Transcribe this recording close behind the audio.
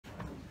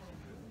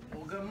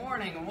Good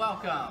morning and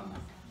welcome.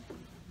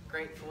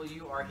 Grateful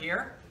you are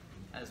here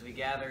as we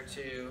gather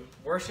to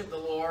worship the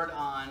Lord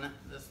on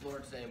this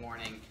Lord's Day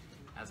morning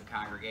as a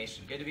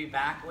congregation. Good to be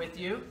back with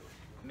you.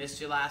 Missed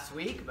you last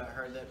week, but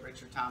heard that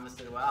Richard Thomas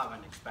did well. I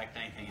wouldn't expect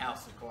anything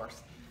else, of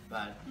course,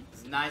 but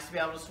it's nice to be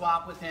able to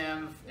swap with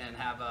him and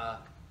have a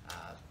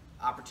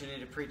opportunity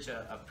to preach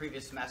a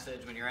previous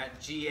message. When you're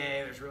at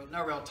GA, there's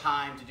no real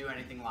time to do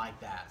anything like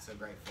that, so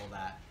grateful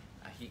that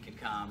he could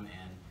come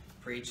and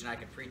preach, and I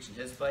could preach in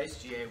his place.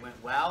 GA went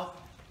well.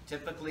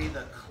 Typically,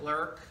 the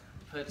clerk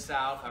puts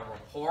out a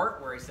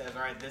report where he says,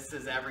 all right, this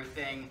is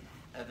everything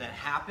that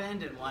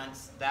happened, and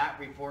once that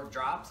report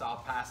drops,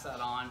 I'll pass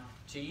that on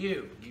to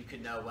you. You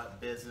can know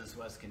what business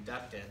was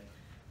conducted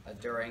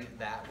during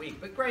that week.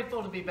 But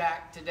grateful to be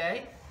back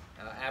today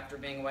after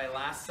being away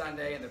last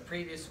Sunday and the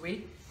previous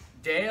week.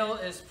 Dale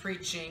is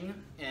preaching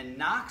in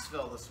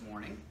Knoxville this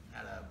morning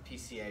at a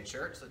PCA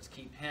church. Let's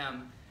keep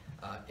him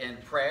in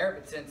prayer.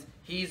 But since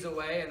he's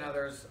away and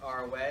others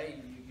are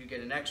away, you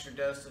get an extra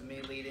dose of me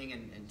leading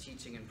and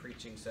teaching and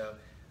preaching. So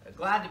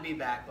glad to be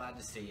back. Glad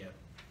to see you.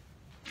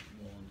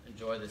 We'll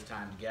enjoy this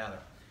time together.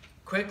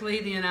 Quickly,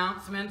 the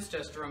announcements.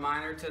 Just a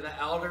reminder to the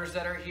elders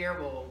that are here,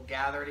 we'll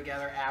gather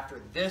together after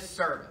this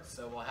service.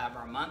 So we'll have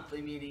our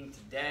monthly meeting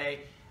today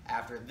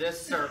after this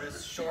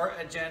service. Short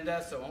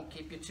agenda, so it won't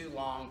keep you too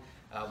long.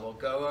 We'll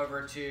go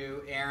over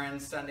to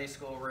Aaron's Sunday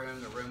school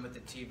room, the room with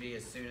the TV,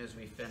 as soon as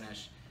we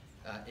finish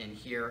in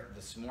here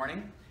this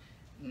morning.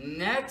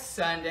 Next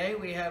Sunday,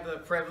 we have the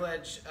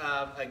privilege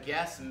of a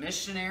guest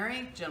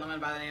missionary, a gentleman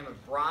by the name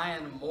of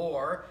Brian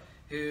Moore,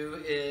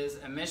 who is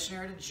a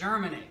missionary to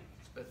Germany.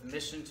 With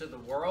Mission to the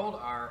World,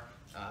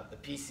 the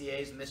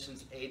PCA's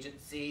missions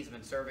agency. He's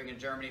been serving in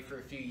Germany for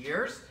a few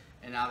years,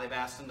 and now they've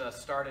asked him to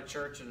start a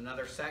church in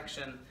another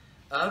section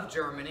of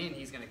Germany, and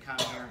he's going to come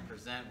here and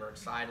present. We're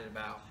excited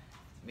about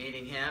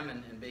meeting him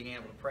and being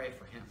able to pray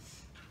for him.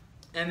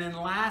 And then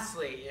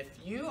lastly, if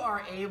you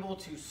are able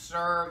to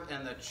serve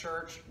in the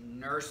church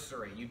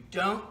nursery, you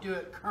don't do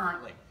it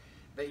currently,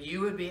 but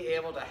you would be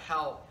able to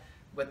help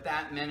with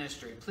that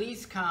ministry,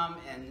 please come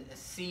and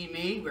see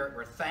me.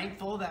 We're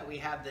thankful that we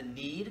have the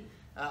need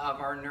of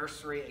our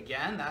nursery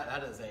again.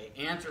 That is an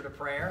answer to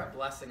prayer, a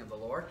blessing of the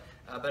Lord.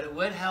 But it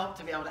would help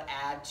to be able to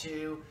add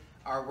to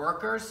our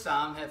workers.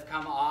 Some have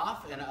come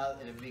off, and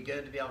it would be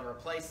good to be able to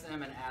replace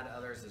them and add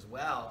others as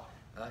well,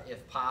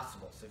 if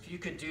possible. So if you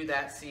could do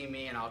that, see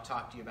me, and I'll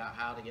talk to you about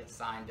how to get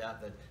signed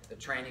up, the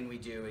training we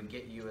do, and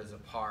get you as a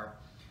part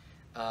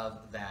of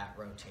that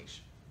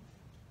rotation.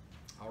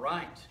 All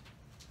right.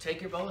 Take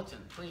your bulletin.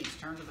 Please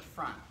turn to the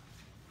front.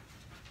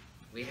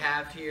 We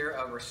have here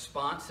a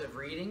responsive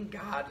reading.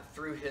 God,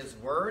 through His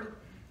Word,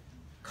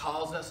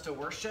 calls us to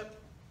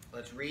worship.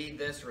 Let's read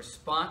this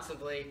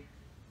responsively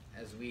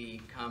as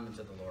we come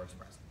into the Lord's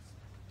presence.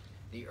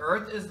 The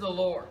earth is the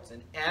Lord's,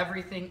 and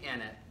everything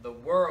in it, the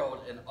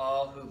world and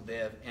all who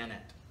live in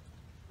it.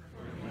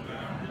 For He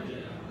founded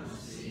it on the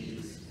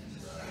seas and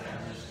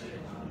established it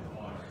on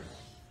the waters.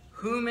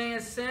 Who may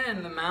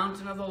ascend the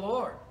mountain of the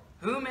Lord?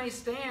 Who may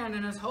stand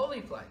in His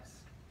holy place?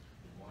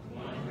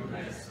 One who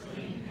has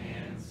clean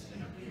hands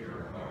and a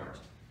pure heart,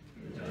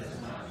 who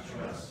does not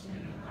trust in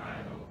an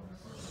idol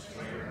or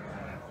swear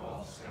by a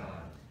false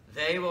god.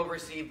 They will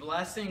receive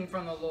blessing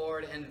from the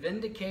Lord and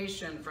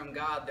vindication from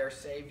God their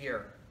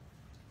Savior.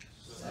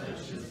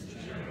 Such is the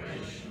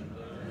generation of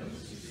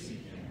those who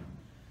seek Him,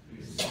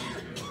 who seek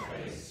your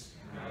face,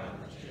 God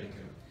of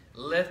Jacob.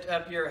 Lift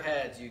up your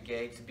heads, you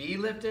gates. Be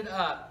lifted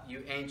up,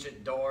 you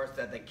ancient doors,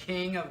 that the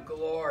King of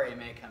glory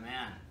may come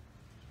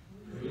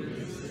in. Who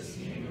is this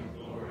King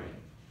of glory?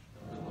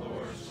 The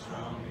Lord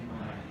strong and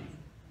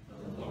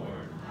mighty, the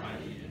Lord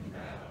mighty in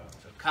battle.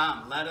 So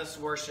come, let us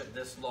worship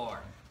this Lord.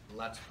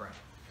 Let's pray.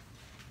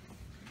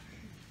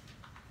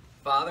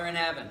 Father in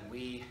heaven,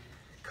 we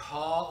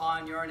call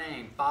on your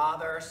name,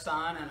 Father,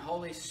 Son, and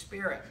Holy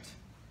Spirit.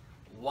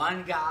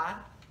 One God,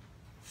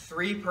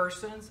 three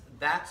persons,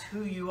 that's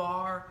who you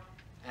are,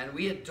 and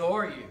we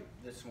adore you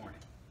this morning.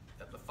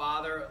 That the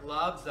Father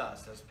loves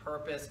us, has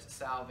purposed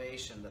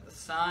salvation, that the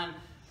Son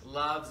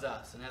loves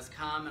us and has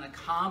come and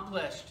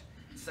accomplished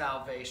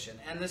salvation,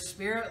 and the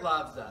Spirit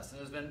loves us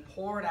and has been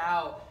poured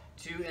out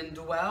to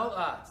indwell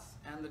us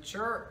and the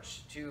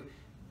church, to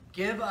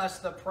give us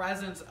the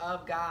presence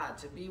of God,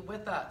 to be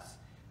with us,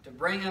 to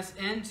bring us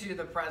into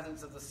the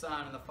presence of the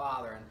Son and the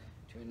Father, and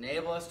to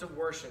enable us to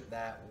worship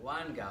that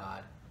one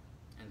God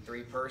in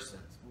three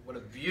persons. What a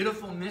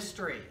beautiful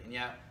mystery, and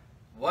yet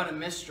what a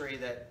mystery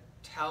that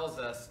tells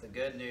us the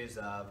good news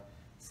of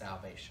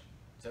salvation.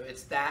 So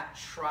it's that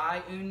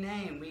triune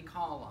name we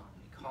call on.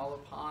 We call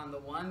upon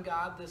the one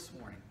God this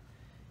morning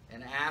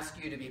and ask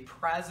you to be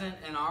present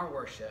in our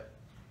worship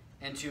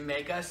and to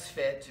make us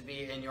fit to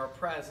be in your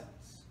presence.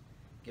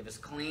 Give us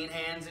clean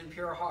hands and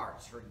pure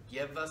hearts.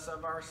 Forgive us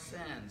of our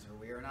sins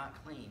where we are not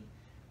clean.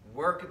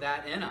 Work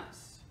that in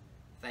us.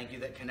 Thank you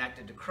that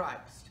connected to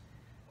Christ,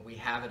 we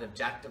have it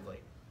objectively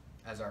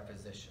as our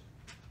position.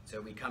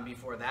 So we come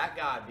before that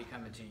God, we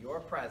come into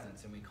your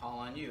presence, and we call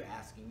on you,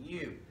 asking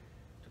you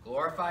to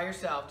glorify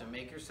yourself, to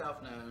make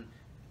yourself known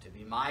to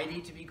be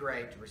mighty, to be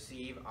great, to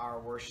receive our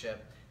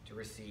worship, to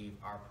receive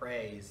our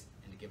praise,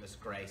 and to give us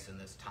grace in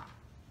this time.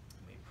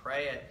 And we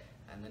pray it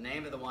in the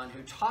name of the one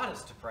who taught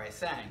us to pray,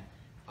 saying,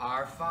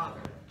 Our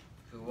Father,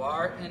 who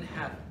art in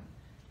heaven,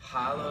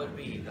 hallowed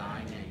be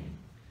thy name.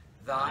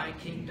 Thy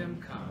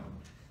kingdom come,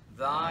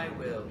 thy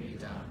will be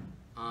done,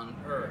 on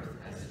earth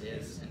as it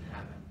is in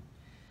heaven.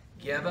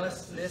 Give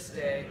us this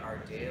day our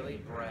daily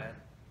bread,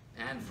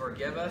 and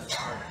forgive us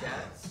our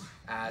debts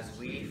as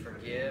we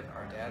forgive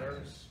our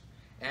debtors.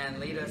 And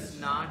lead us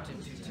not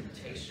into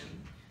temptation,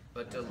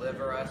 but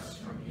deliver us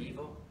from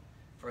evil.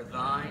 For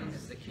thine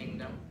is the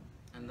kingdom,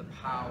 and the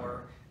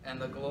power,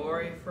 and the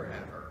glory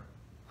forever.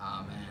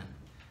 Amen.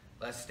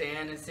 Let's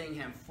stand and sing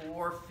hymn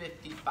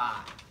 455.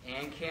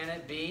 And can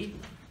it be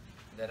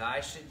that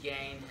I should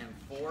gain hymn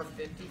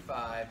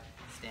 455?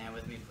 Stand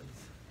with me,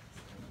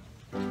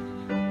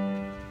 please.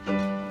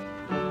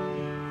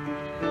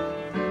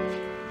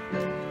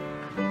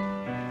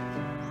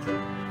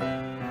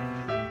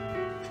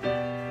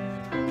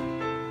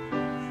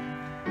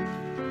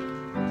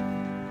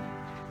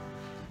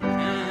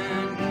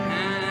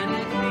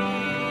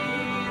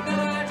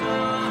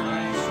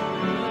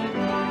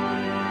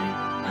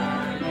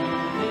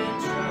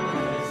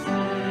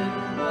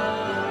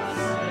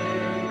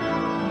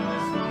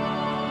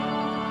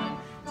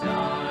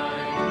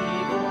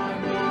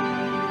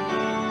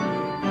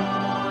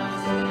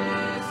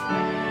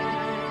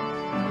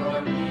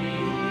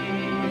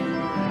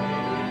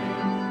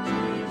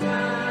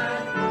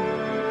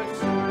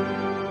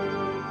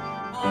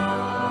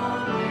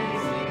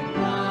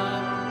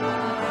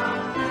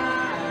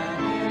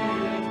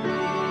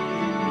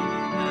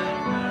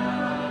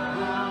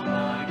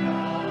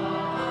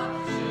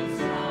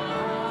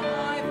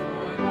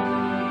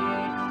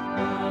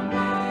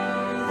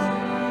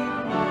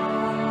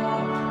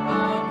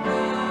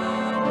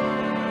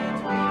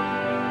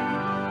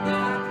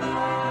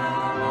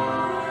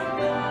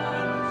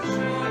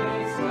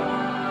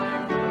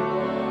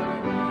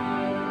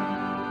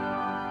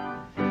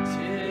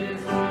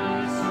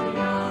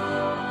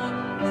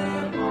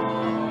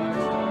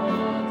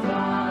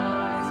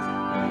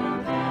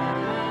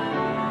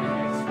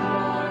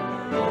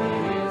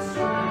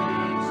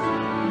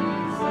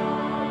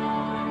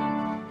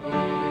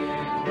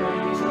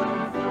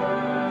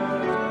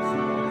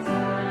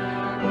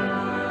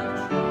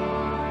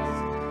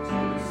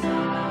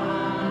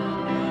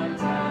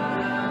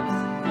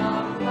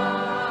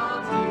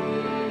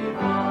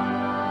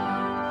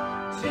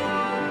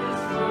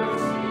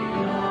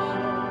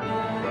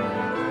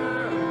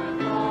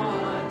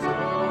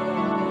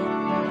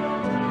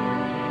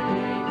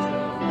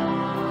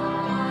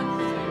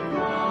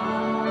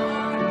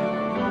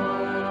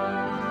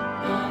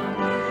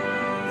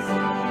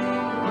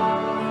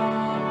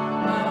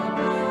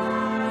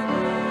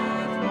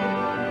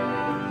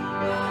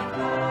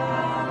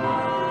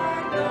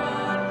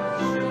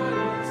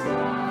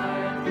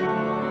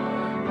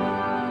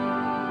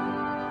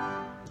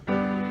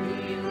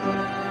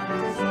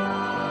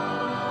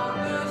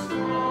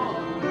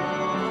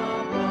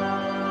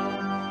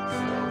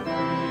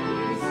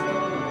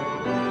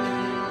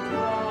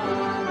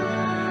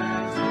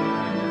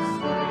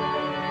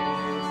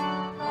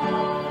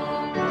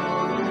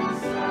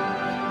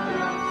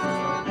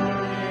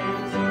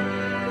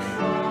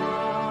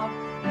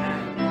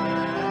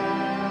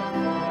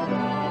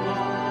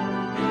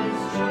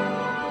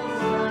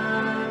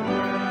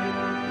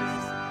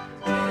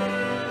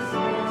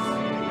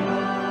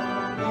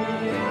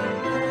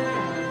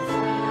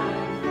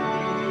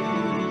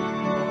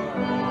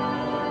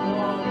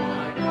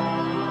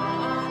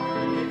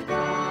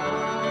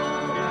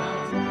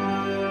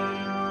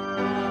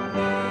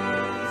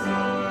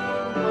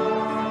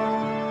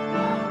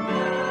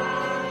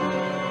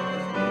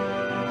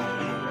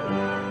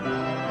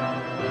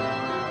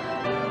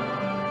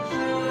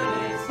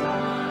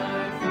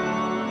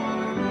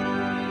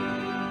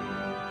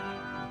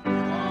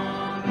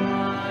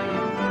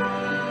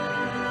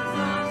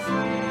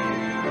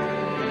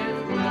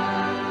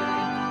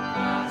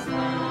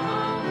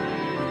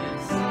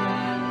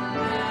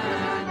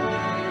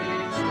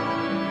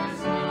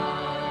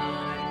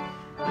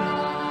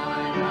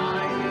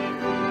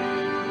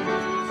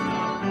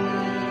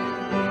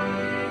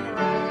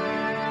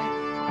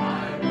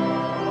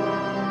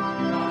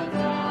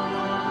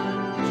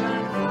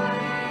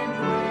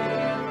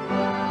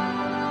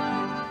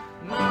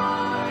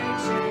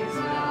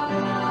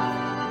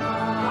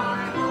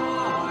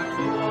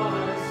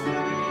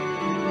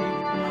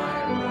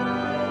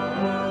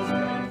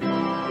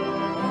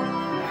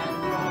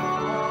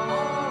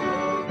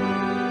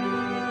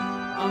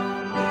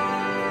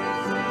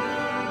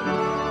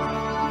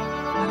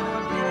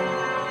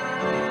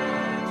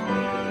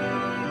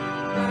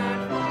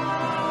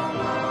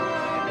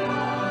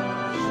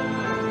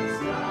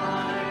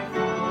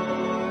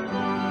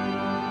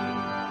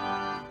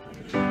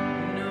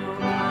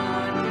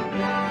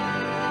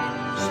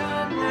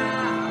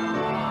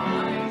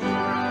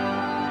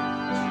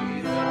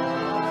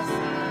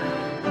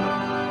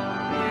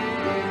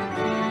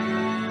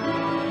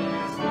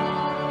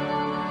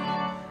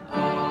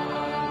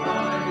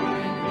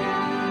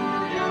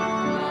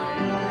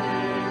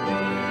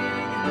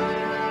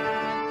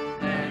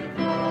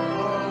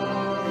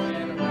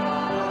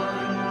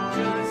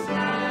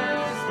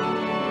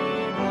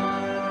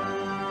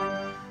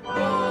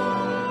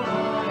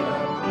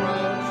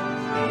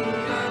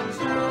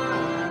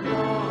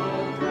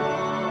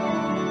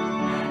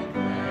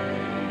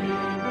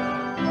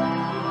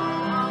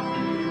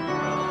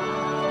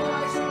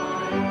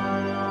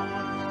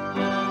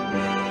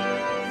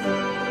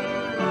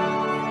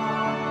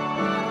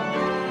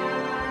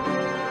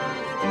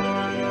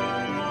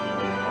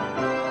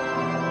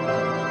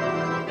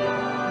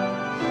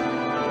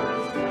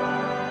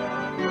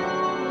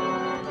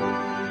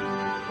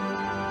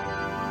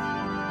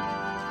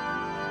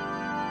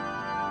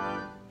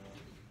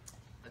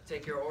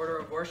 take your order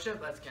of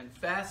worship. Let's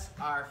confess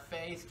our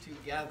faith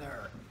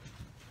together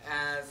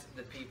as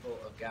the people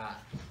of God.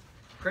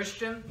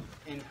 Christian,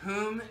 in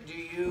whom do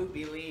you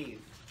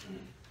believe?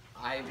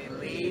 I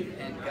believe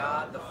in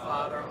God the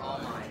Father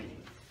Almighty,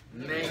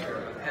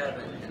 maker of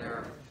heaven and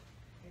earth,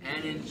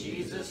 and in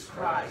Jesus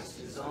Christ,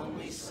 his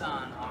only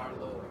Son, our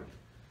Lord,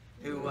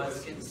 who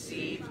was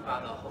conceived by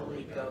the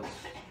Holy Ghost,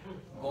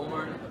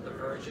 born of the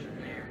Virgin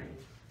Mary,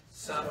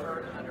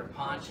 suffered under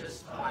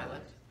Pontius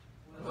Pilate,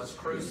 was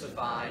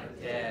crucified,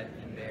 dead,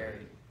 and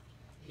buried.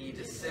 He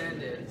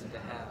descended into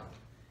hell.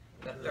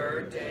 The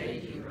third day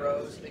he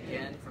rose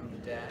again from the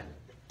dead.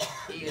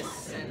 He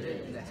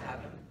ascended into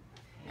heaven,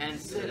 and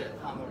sitteth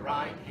on the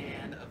right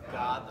hand of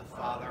God the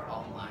Father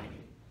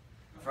Almighty.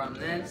 From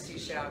thence he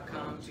shall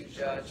come to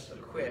judge the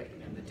quick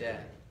and the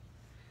dead.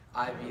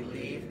 I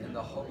believe in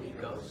the Holy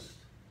Ghost,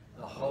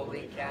 the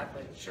Holy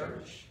Catholic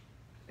Church,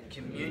 the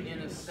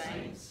communion of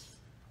saints,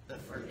 the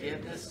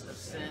forgiveness of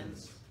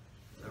sins,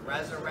 the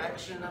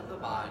resurrection of the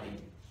body,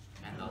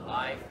 and the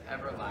life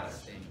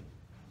everlasting.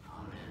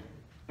 Amen.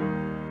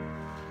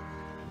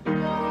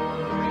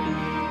 Glory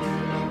to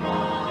the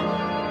Father,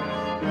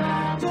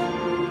 and to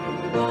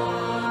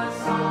the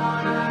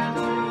Son, and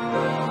to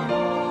the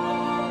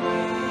Holy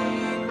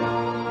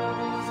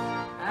Ghost,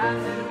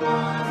 as it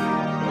was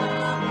in the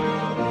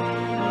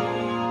beginning,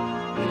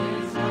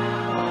 is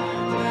now,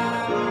 and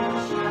ever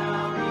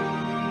shall be,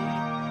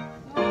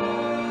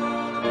 world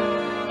without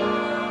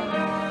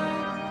end.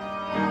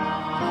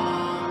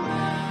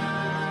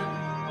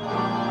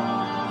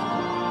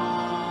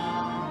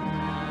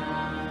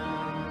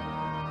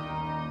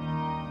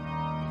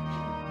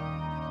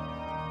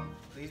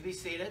 Please be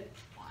seated.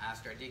 We'll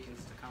ask our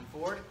deacons to come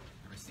forward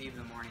and receive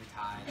the morning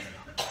tithe.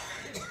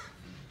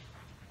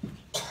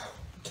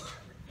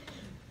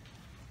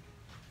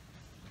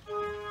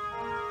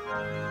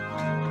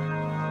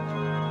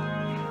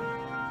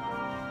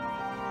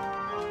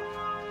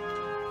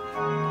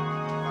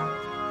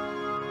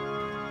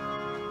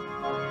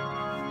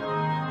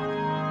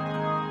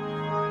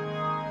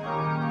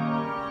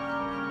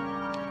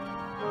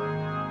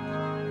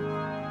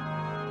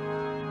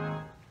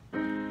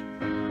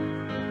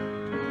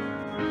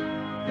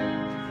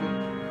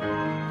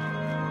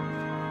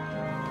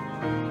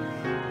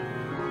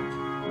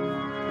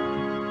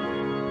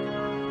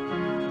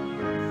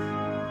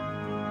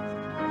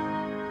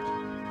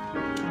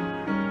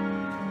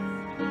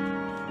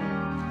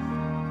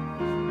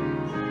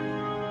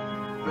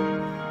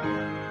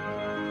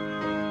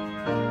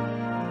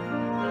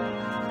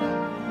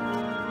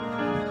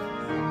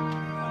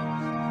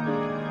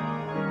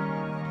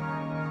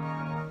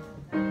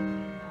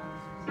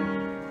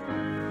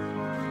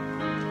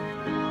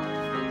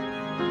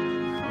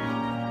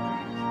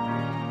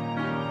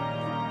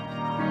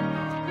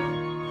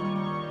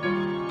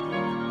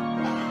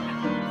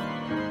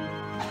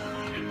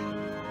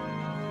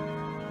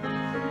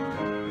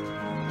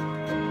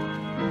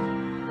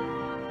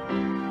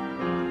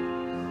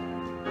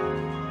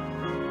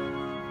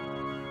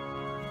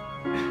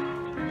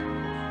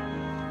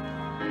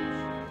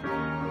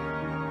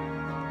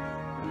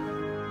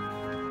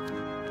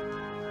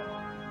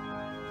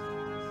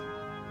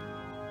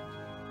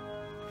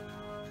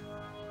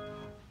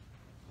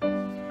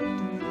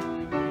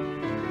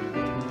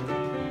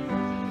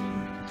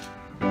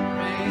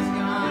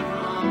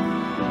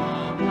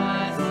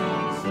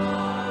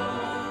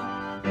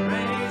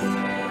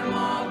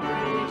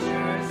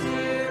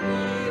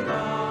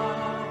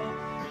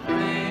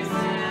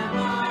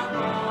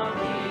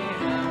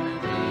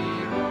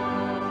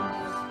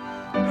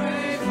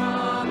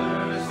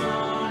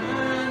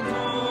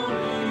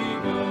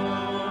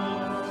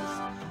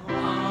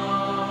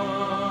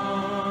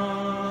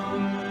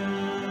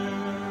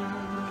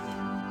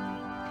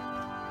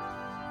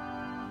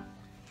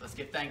 Let's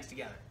give thanks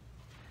together.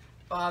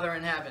 Father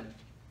in heaven,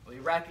 we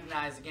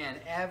recognize again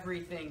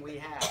everything we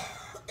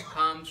have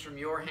comes from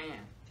your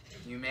hand.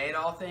 You made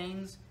all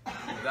things,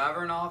 you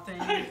govern all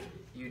things,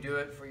 you do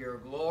it for your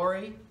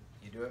glory,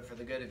 you do it for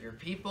the good of your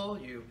people,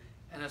 you,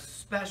 in a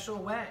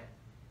special way,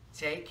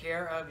 take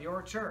care of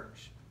your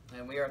church.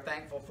 And we are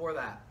thankful for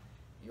that.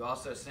 You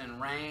also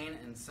send rain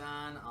and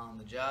sun on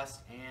the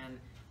just and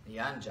the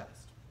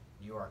unjust.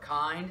 You are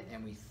kind,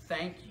 and we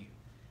thank you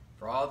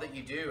for all that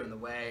you do in the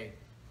way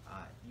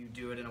you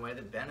do it in a way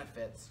that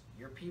benefits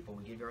your people.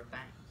 We give you our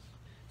thanks.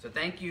 So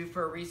thank you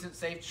for recent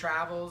safe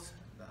travels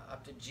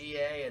up to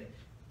GA and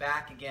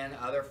back again.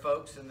 Other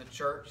folks in the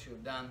church who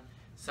have done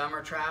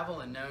summer travel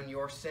and known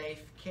your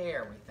safe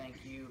care. We thank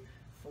you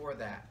for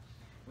that.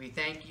 We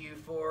thank you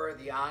for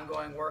the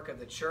ongoing work of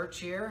the church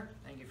here.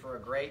 Thank you for a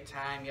great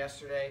time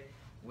yesterday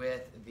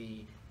with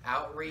the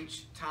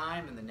outreach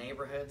time in the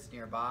neighborhoods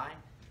nearby.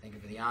 Thank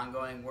you for the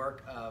ongoing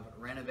work of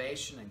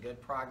renovation and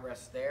good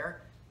progress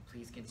there.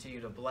 Please continue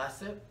to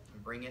bless it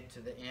and bring it to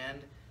the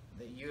end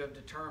that you have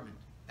determined.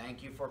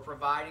 Thank you for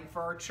providing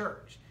for our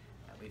church.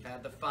 We've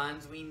had the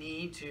funds we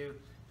need to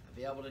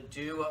be able to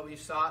do what we've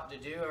sought to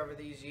do over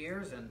these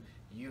years, and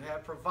you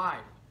have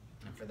provided.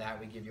 And for that,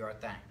 we give you our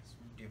thanks.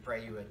 We do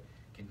pray you would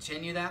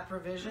Continue that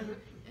provision,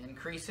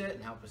 increase it,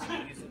 and help us to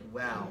use it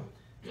well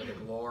for the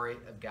glory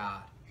of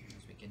God.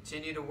 As we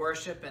continue to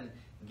worship and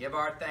give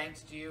our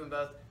thanks to you in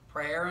both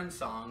prayer and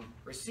song,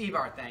 receive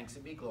our thanks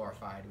and be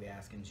glorified, we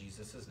ask in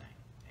Jesus'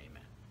 name.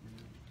 Amen.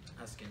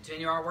 Let's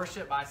continue our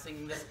worship by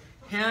singing this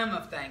hymn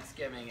of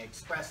thanksgiving,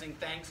 expressing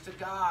thanks to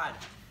God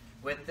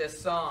with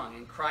this song.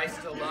 In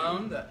Christ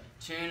alone, the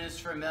tune is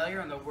familiar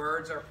and the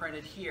words are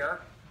printed here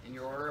in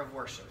your order of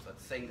worship.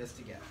 Let's sing this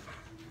together.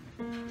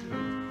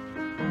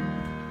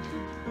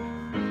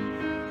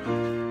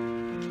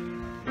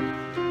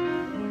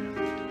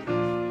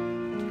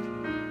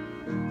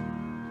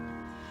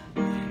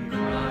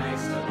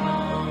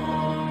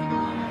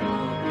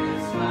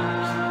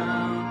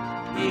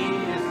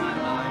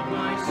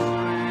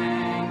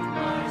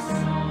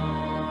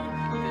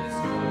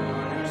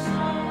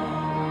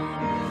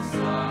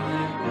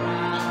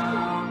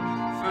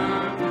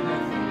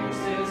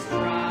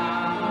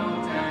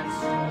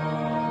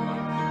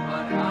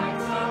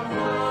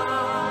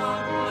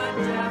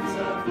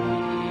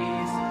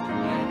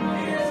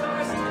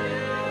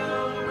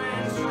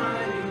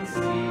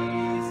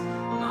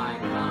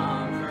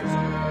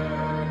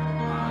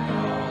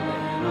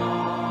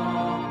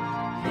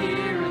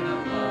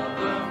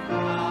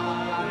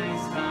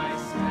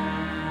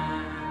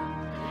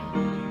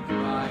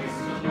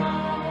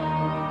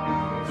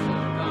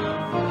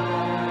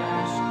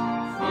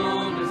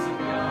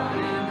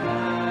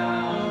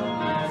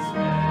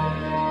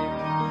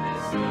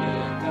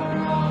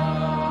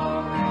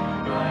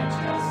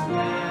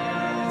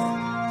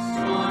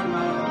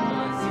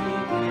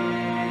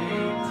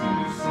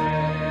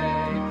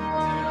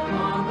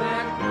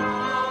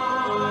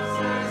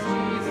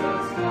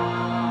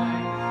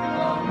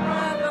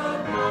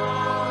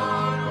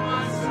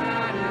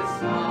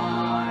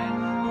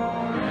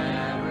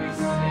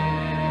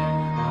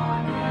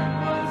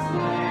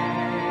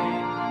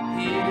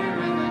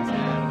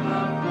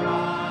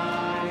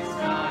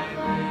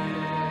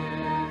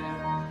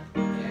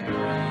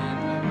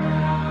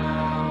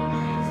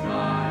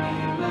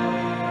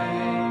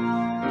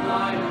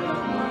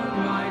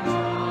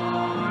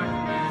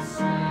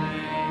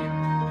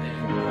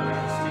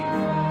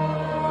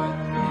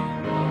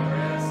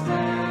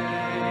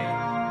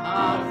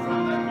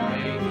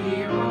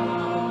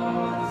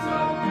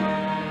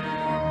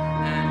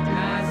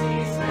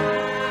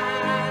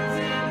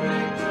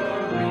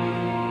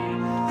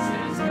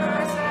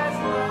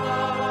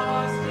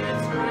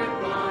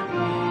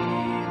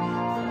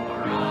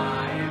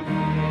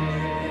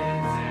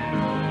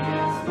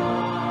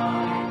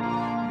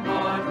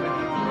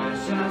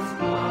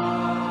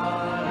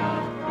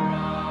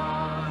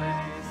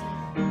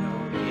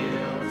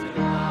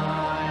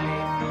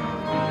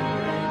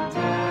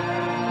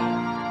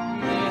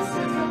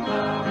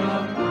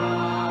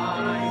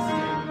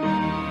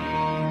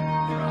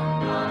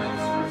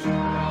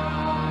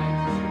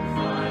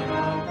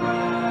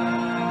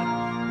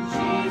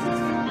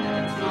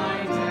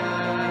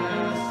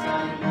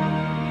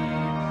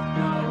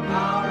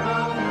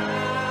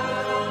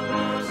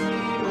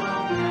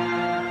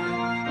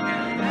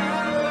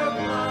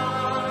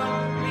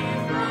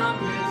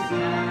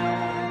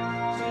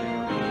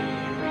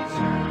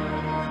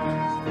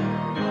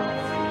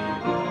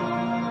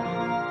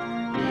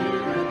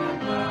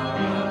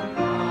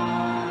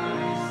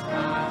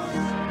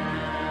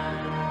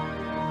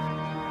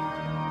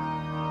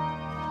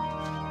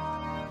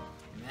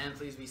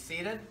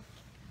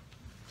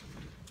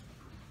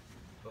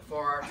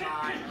 Before our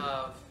time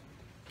of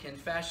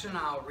confession,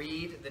 I'll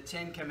read the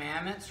 10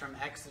 Commandments from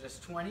Exodus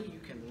 20. You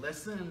can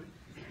listen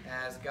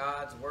as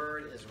God's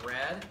word is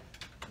read.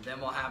 And then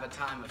we'll have a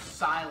time of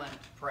silent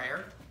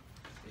prayer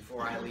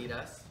before I lead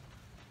us.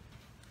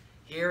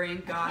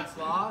 Hearing God's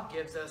law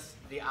gives us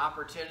the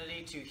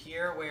opportunity to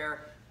hear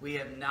where we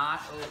have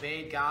not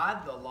obeyed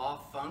God. The law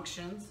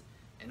functions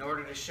in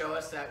order to show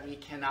us that we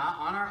cannot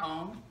on our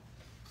own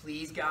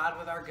please God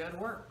with our good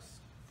works.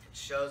 It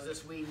shows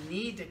us we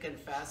need to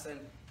confess and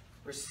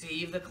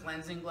receive the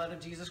cleansing blood of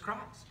Jesus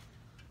Christ.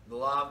 The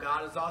law of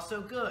God is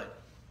also good.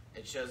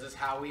 It shows us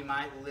how we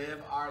might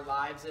live our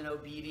lives in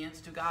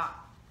obedience to God.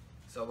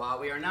 So while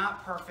we are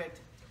not perfect,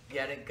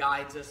 yet it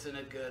guides us in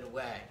a good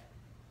way.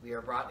 We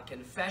are brought to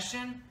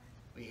confession.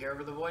 We hear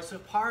the voice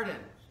of pardon.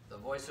 The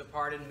voice of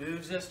pardon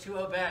moves us to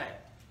obey.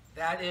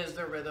 That is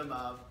the rhythm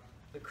of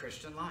the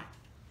Christian life.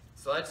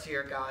 So let's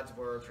hear God's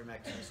word from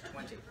Exodus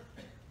 20.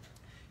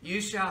 You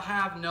shall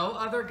have no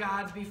other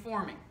gods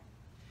before me.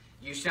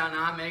 You shall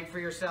not make for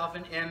yourself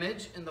an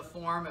image in the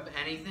form of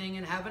anything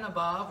in heaven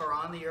above or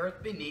on the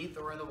earth beneath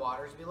or in the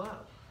waters below.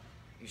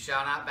 You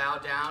shall not bow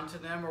down to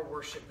them or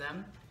worship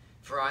them.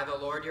 For I, the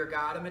Lord your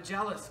God, am a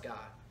jealous God,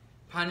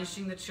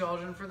 punishing the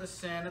children for the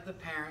sin of the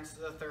parents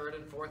to the third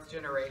and fourth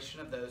generation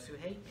of those who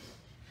hate me,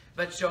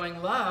 but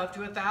showing love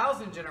to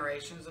 1,000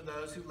 generations of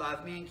those who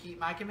love me and keep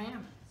my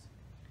commandments.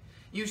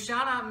 You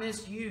shall not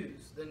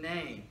misuse the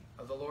name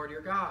of the Lord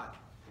your God,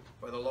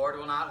 for the Lord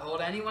will not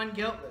hold anyone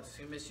guiltless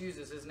who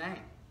misuses his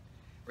name.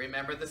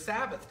 Remember the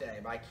Sabbath day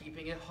by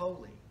keeping it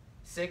holy.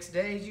 6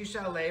 days you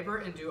shall labor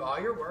and do all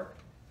your work,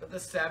 But the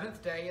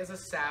seventh day is a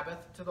Sabbath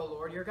to the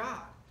Lord your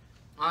God.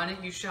 On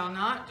it you shall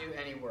not do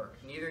any work,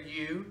 neither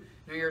you,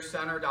 nor your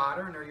son or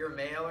daughter, nor your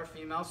male or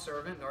female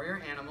servant, nor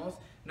your animals,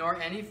 nor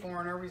any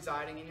foreigner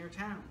residing in your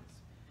towns.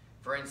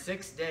 For in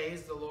 6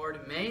 days the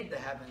Lord made the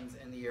heavens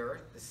and the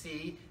earth, the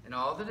sea, and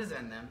all that is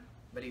in them,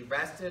 but he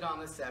rested on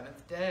the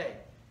seventh day.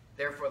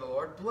 Therefore the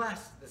Lord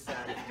blessed the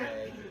Sabbath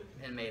day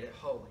and made it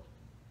holy.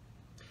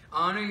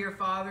 Honor your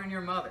father and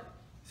your mother,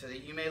 so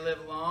that you may live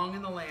long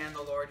in the land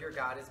the Lord your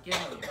God is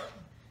giving you.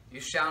 You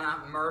shall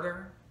not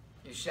murder.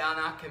 You shall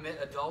not commit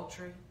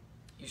adultery.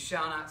 You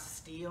shall not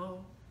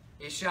steal.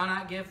 You shall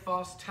not give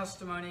false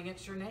testimony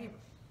against your neighbor.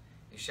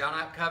 You shall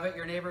not covet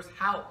your neighbor's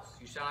house.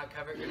 You shall not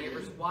covet your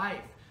neighbor's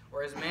wife,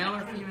 or his male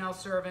or female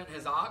servant,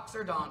 his ox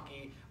or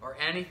donkey, or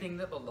anything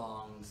that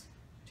belongs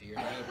to your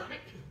neighbor.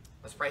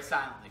 Let's pray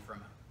silently for a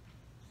moment.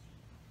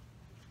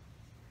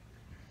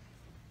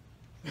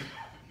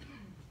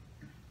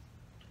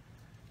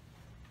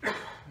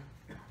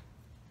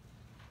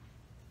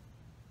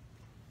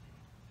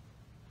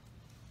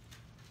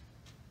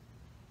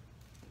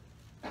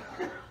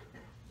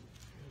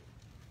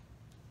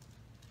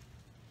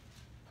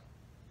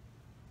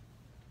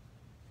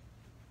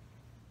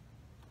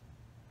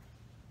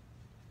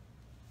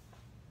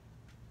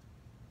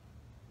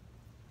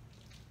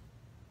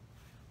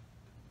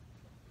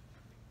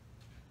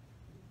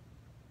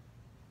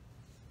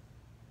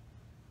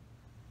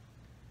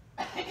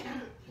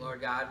 Lord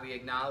God, we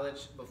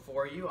acknowledge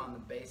before you on the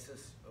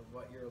basis of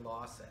what your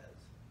law says,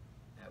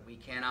 that we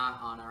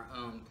cannot on our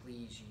own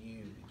please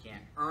you. We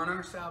can't earn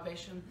our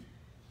salvation,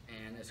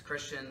 and as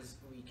Christians,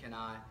 we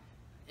cannot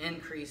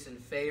increase in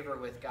favor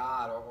with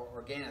God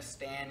or gain a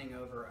standing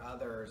over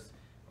others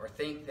or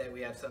think that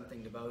we have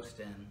something to boast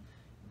in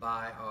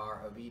by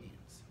our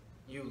obedience.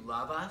 You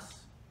love us,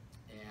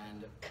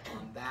 and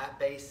on that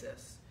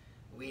basis,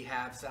 we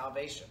have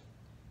salvation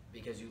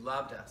because you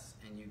loved us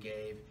and you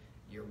gave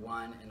your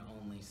one and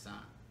only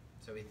Son.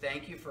 So we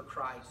thank you for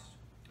Christ,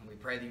 and we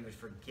pray that you would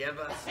forgive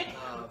us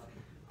of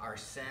our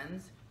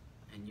sins,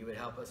 and you would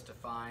help us to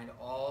find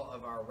all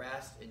of our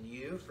rest in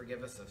you.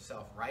 Forgive us of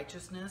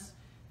self-righteousness.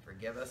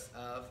 Forgive us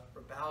of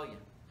rebellion.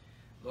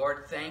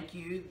 Lord, thank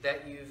you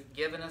that you've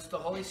given us the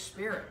Holy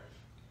Spirit,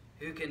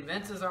 who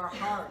convinces our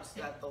hearts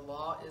that the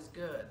law is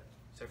good.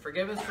 So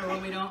forgive us for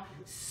when we don't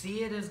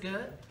see it as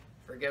good.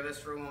 Forgive us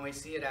for when we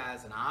see it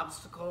as an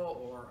obstacle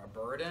or a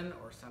burden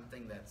or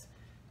something that's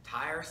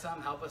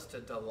tiresome. Help us to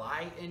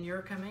delight in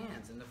your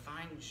commands and to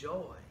find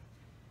joy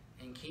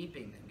in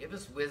keeping them. Give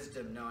us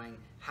wisdom knowing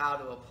how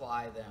to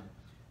apply them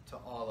to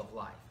all of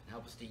life. And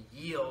help us to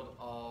yield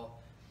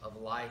all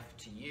of life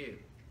to you.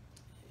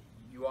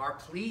 You are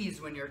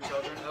pleased when your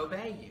children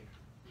obey you.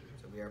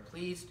 So we are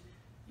pleased.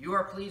 You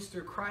are pleased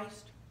through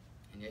Christ,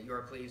 and yet you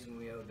are pleased when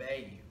we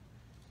obey you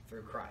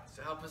through Christ.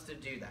 So help us to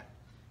do that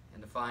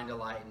and to find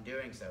delight in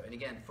doing so. And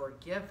again,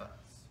 forgive us.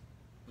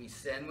 We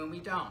sin when we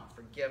don't.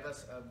 Forgive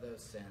us of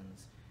those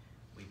sins,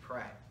 we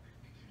pray.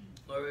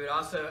 Lord, we would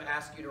also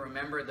ask you to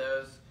remember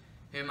those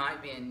who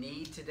might be in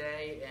need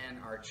today in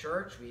our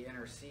church. We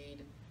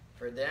intercede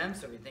for them.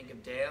 So we think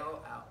of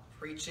Dale out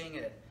preaching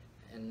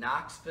in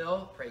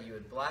Knoxville. Pray you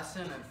would bless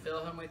him and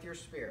fill him with your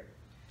Spirit.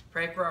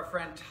 Pray for our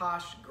friend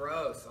Tosh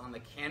Gross on the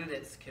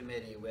candidates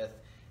committee with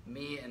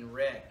me and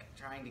Rick,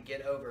 trying to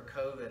get over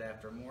COVID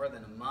after more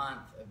than a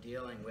month of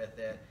dealing with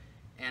it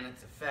and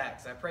its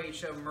effects. I pray you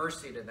show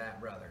mercy to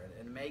that brother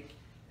and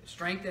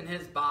strengthen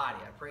his body.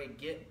 I pray he'd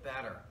get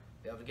better,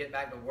 be able to get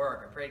back to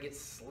work. I pray he'd get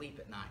sleep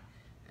at night,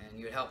 and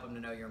you would help him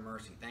to know your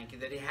mercy. Thank you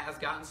that he has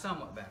gotten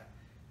somewhat better.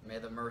 May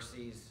the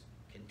mercies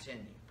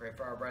continue. Pray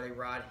for our brother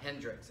Rod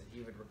Hendricks, that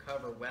he would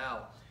recover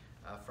well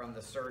from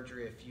the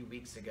surgery a few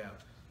weeks ago.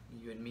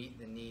 You would meet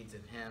the needs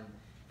of him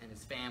and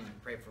his family.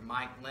 Pray for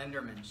Mike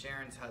Linderman,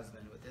 Sharon's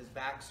husband, with his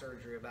back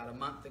surgery about a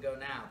month ago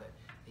now, that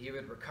he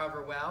would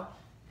recover well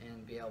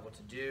and be able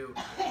to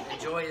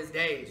enjoy his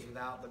days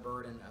without the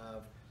burden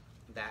of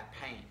that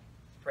pain.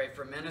 Pray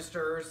for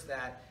ministers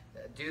that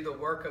do the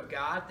work of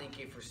God. Thank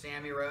you for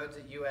Sammy Rhodes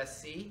at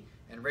USC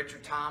and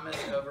Richard Thomas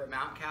over at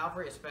Mount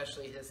Calvary,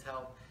 especially his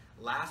help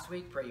last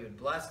week. Pray you would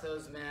bless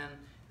those men,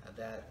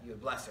 that you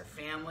would bless their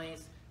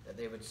families, that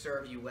they would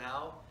serve you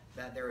well,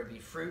 that there would be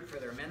fruit for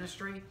their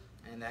ministry,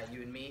 and that you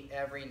would meet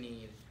every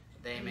need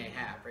they may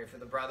have. Pray for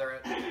the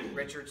brother at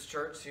Richard's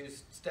church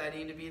who's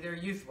studying to be their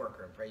youth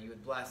worker. Pray you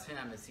would bless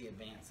him as he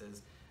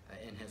advances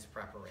in his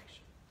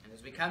preparation. And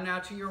as we come now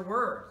to your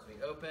word, as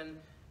we open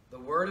the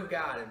word of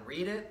God and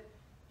read it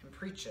and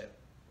preach it,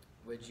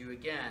 would you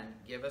again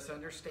give us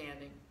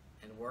understanding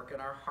and work in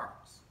our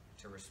hearts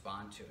to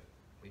respond to it?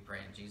 We pray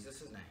in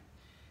Jesus'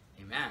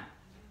 name. Amen.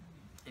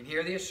 And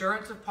hear the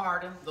assurance of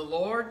pardon. The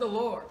Lord,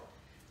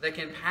 the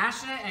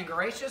compassionate and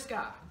gracious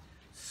God,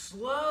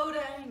 slow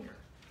to anger,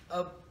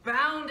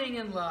 abounding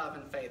in love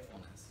and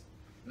faithfulness,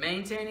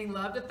 maintaining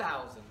love to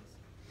thousands,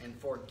 and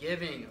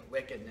forgiving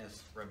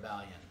wickedness,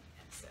 rebellion,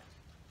 and sin.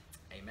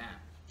 Amen.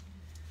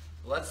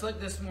 Let's look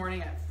this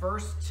morning at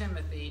 1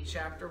 Timothy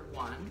chapter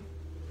 1,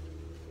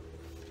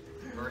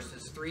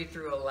 verses 3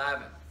 through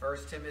 11. 1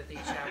 Timothy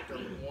chapter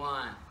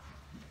 1,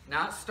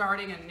 Not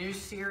starting a new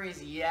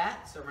series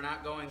yet, so we're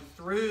not going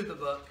through the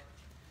book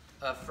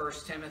of 1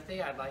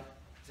 Timothy.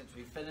 Since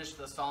we finished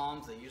the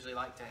Psalms, I usually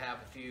like to have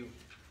a few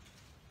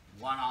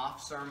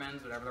one-off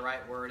sermons, whatever the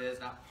right word is,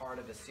 not part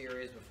of a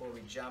series before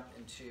we jump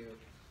into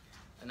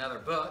another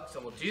book. So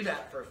we'll do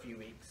that for a few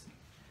weeks.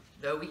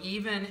 Though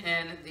even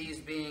in these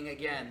being,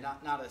 again,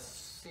 not a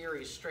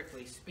series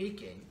strictly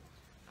speaking,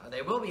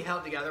 they will be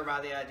held together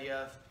by the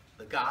idea of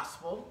the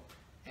gospel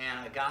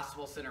and a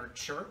gospel-centered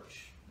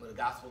church, what a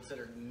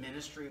gospel-centered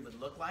ministry would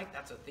look like.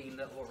 That's a theme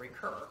that will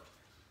recur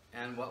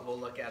and what we'll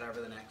look at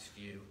over the next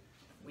few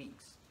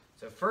weeks.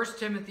 So 1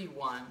 Timothy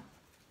 1,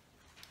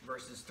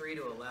 verses 3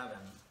 to 11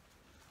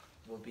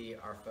 will be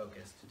our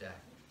focus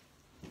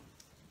today.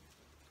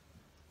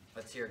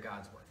 Let's hear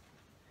God's word.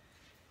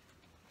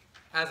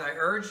 As I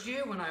urged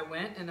you when I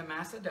went into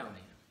Macedonia,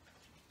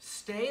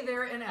 stay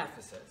there in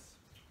Ephesus,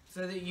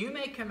 so that you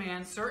may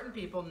command certain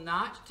people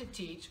not to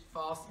teach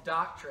false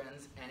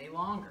doctrines any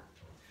longer,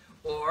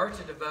 or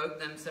to devote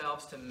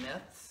themselves to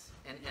myths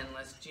and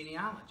endless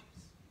genealogies.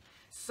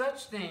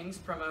 Such things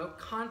promote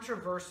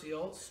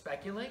controversial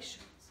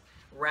speculations,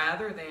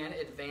 rather than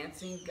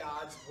advancing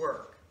God's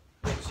work,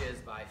 which is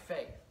by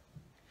faith.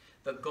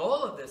 The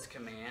goal of this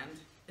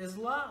command is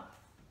love,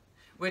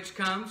 which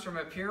comes from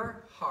a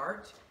pure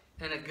heart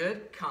and a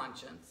good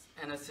conscience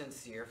and a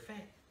sincere faith.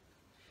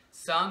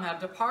 Some have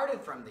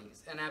departed from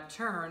these and have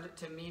turned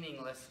to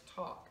meaningless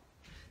talk.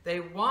 They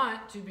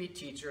want to be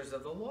teachers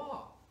of the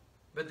law,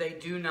 but they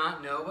do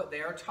not know what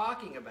they are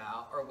talking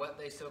about or what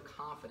they so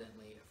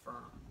confidently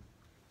affirm.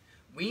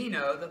 We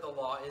know that the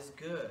law is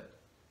good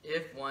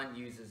if one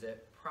uses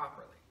it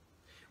properly.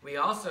 We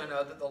also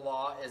know that the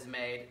law is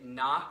made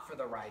not for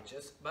the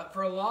righteous, but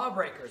for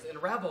lawbreakers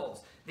and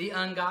rebels, the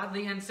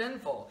ungodly and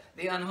sinful,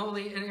 the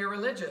unholy and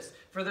irreligious,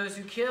 for those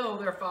who kill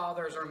their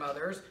fathers or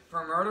mothers,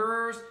 for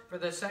murderers, for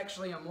the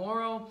sexually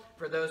immoral,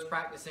 for those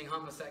practicing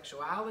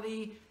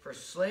homosexuality, for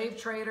slave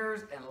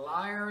traders and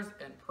liars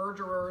and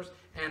perjurers,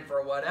 and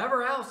for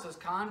whatever else is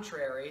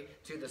contrary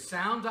to the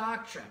sound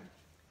doctrine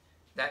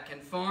that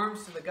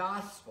conforms to the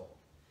gospel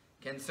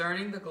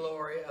concerning the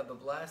glory of the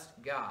blessed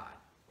God,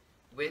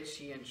 which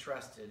he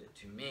entrusted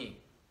to me.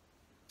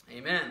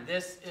 Amen.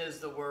 This is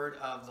the word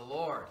of the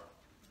Lord.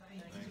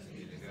 Thanks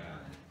be to God.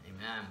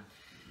 Amen.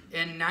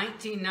 In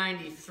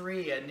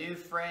 1993, a new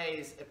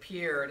phrase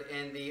appeared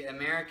in the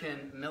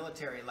American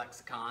military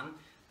lexicon,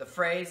 the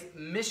phrase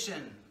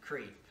mission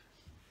creep.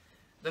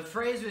 The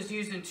phrase was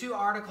used in 2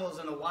 articles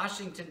in the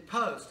Washington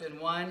Post and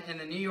one in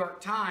the New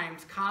York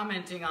Times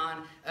commenting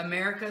on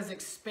America's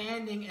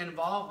expanding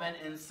involvement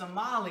in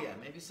Somalia.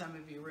 Maybe some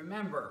of you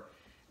remember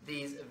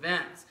these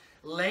events.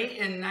 Late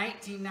in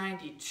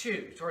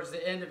 1992, towards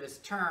the end of his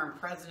term,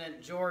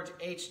 President George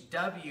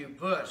H.W.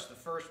 Bush, the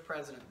first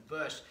President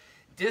Bush,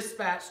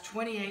 dispatched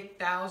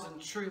 28,000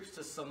 troops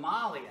to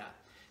Somalia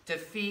to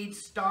feed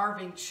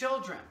starving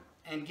children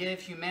and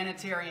give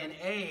humanitarian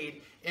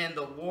aid in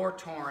the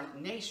war-torn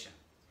nation.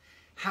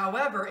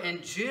 However,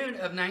 in June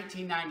of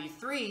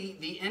 1993,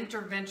 the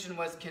intervention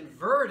was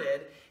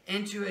converted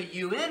into a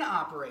UN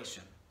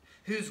operation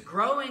whose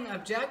growing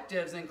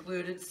objectives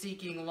included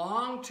seeking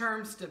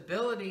long-term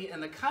stability in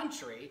the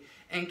country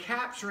and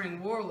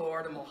capturing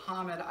warlord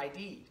Mohammed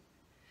Aidid.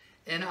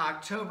 In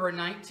October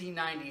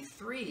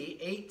 1993,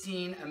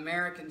 18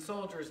 American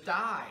soldiers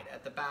died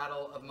at the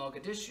Battle of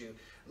Mogadishu,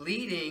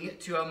 leading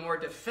to a more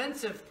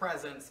defensive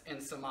presence in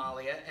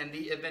Somalia and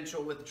the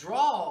eventual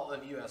withdrawal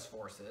of U.S.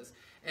 forces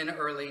in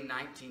early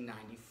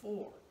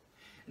 1994.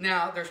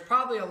 Now, there's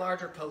probably a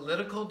larger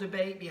political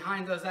debate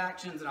behind those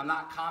actions, and I'm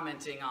not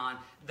commenting on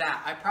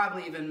that. I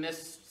probably even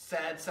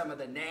missaid some of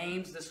the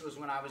names. This was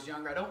when I was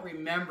younger. I don't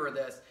remember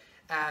this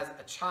as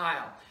a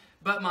child.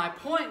 But my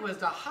point was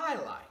to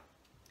highlight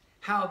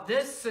how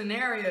this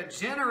scenario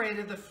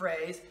generated the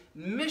phrase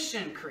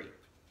mission creep,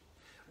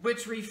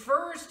 which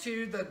refers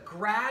to the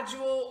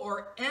gradual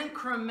or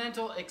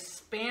incremental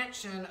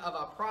expansion of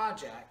a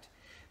project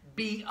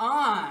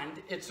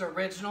beyond its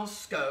original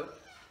scope,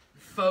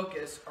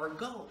 focus, or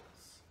goals.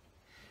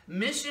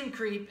 Mission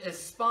creep is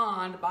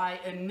spawned by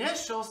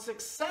initial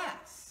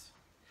success,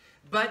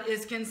 but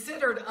is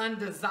considered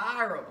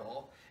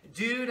undesirable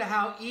due to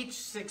how each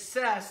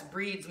success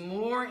breeds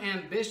more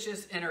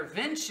ambitious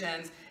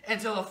interventions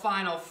until a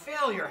final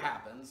failure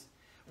happens,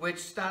 which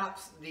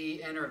stops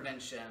the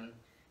intervention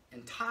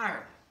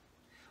entirely.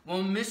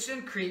 Well,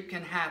 mission creep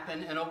can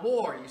happen in a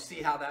war. You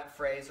see how that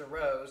phrase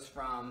arose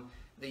from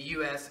the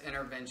U.S.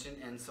 intervention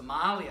in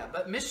Somalia.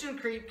 But mission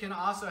creep can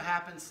also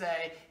happen,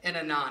 say, in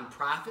a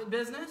nonprofit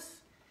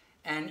business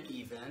and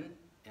even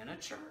in a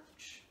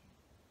church.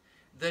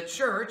 The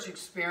church,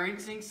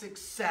 experiencing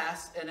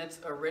success in its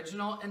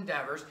original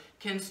endeavors,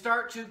 can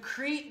start to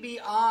creep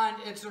beyond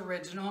its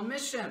original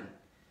mission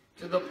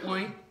to the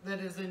point that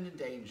is in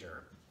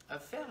danger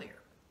of failure.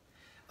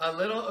 A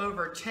little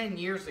over 10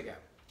 years ago,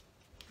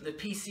 the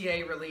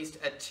PCA released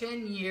a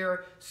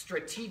 10-year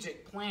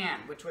strategic plan,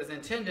 which was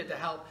intended to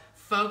help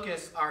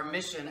focus our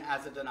mission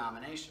as a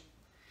denomination.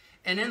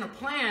 And in the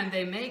plan,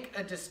 they make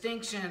a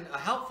distinction, a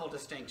helpful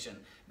distinction,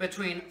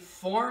 between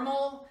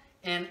formal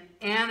and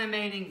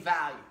animating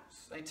values.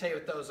 Let me tell you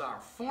what those are.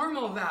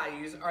 Formal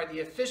values are the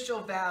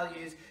official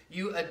values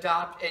you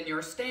adopt in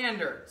your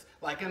standards,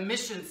 like a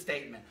mission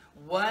statement,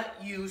 what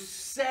you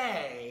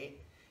say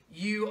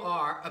you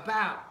are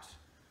about.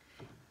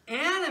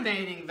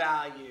 Animating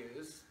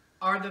values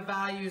are the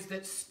values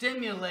that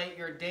stimulate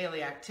your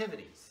daily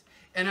activities.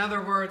 In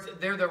other words,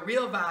 they're the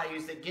real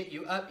values that get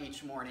you up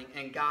each morning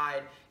and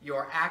guide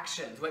your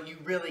actions, what you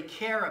really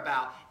care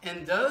about.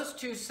 And those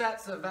two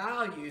sets of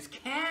values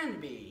can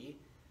be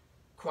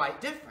quite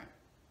different.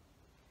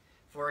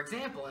 For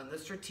example, in the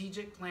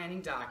strategic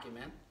planning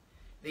document,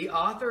 the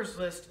authors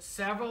list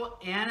several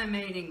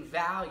animating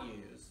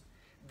values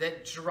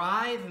that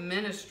drive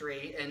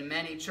ministry in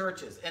many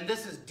churches. And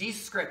this is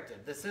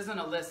descriptive. This isn't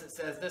a list that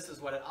says this is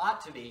what it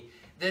ought to be.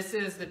 This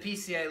is the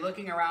PCA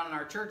looking around in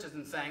our churches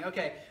and saying,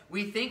 okay,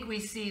 we think we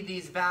see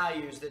these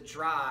values that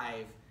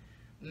drive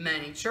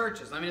many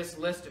churches. Let me just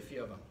list a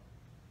few of them.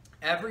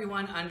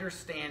 Everyone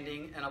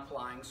understanding and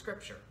applying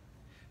Scripture.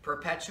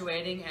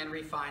 Perpetuating and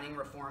refining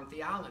Reformed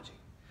theology.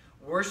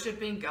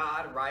 Worshiping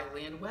God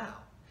rightly and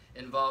well.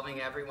 Involving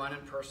everyone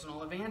in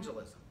personal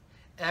evangelism.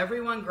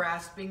 Everyone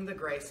grasping the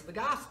grace of the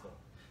gospel.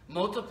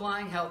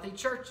 Multiplying healthy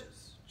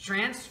churches.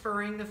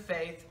 Transferring the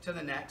faith to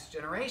the next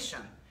generation.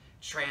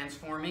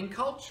 Transforming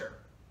culture.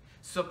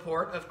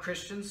 Support of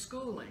Christian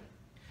schooling.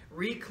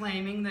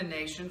 Reclaiming the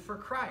nation for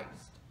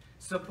Christ.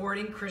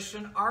 Supporting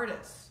Christian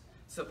artists.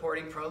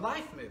 Supporting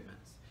pro-life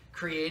movements.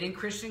 Creating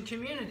Christian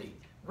community.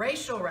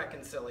 Racial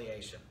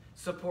reconciliation.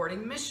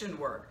 Supporting mission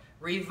work.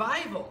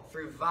 Revival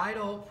through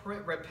vital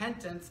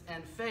repentance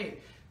and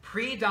faith.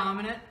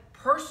 Predominant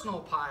personal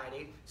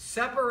piety.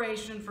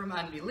 Separation from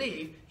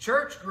unbelief.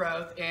 Church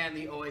growth. And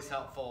the always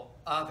helpful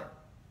other.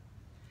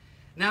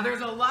 Now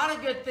there's a lot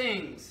of good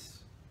things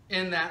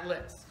in that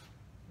list.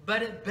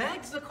 But it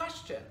begs the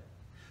question,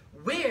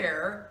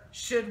 where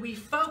should we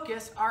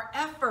focus our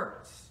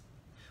efforts?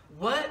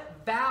 What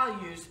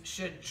values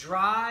should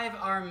drive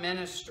our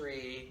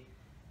ministry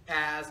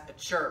as a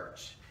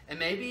church? And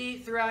maybe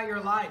throughout your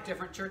life,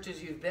 different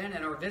churches you've been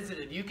in or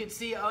visited, you could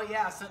see, oh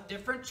yeah, some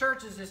different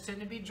churches just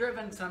tend to be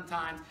driven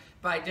sometimes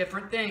by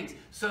different things.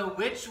 So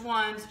which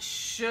ones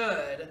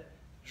should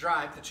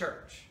drive the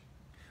church?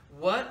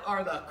 What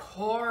are the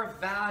core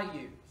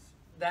values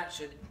that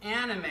should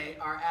animate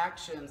our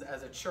actions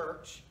as a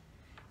church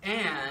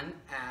and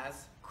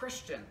as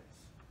Christians?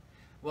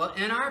 Well,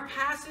 in our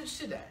passage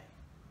today,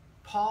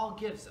 Paul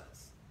gives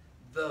us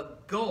the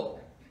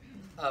goal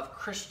of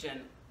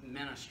Christian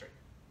ministry.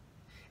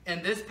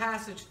 And this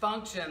passage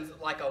functions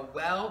like a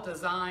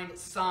well-designed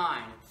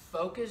sign.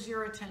 Focus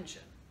your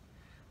attention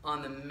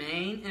on the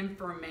main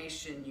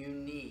information you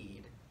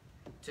need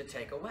to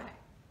take away.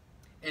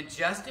 And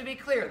just to be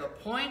clear, the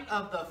point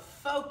of the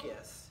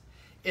focus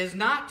is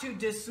not to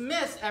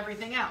dismiss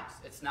everything else.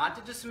 It's not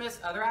to dismiss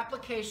other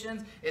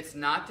applications. It's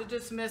not to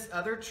dismiss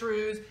other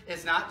truths.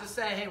 It's not to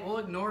say, hey, we'll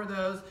ignore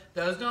those.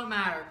 Those don't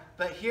matter.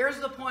 But here's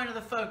the point of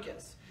the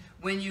focus.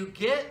 When you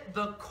get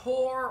the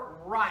core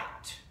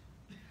right,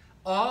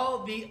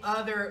 all the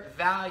other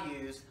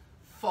values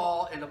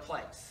fall into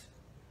place.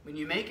 When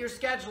you make your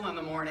schedule in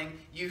the morning,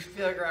 you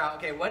figure out,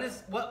 okay,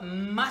 what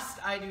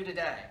must I do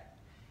today?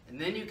 And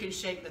then you can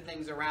shape the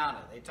things around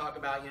it. They talk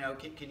about,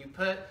 can you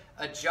put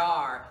a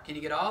jar, can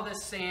you get all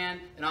this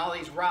sand and all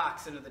these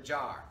rocks into the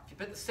jar? If you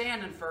put the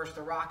sand in first,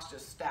 the rocks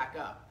just stack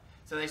up.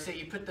 So they say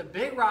you put the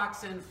big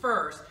rocks in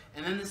first,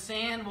 and then the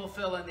sand will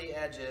fill in the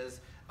edges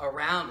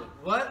around it.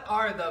 What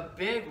are the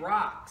big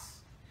rocks?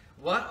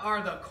 What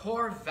are the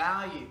core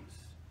values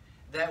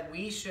that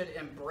we should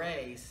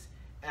embrace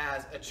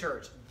as a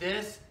church?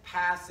 This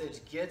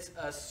passage gets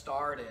us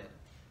started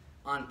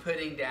on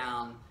putting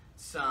down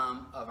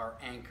some of our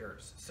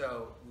anchors.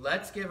 So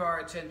let's give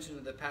our attention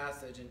to the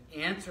passage and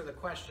answer the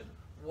question,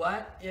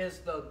 what is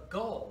the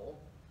goal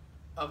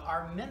of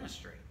our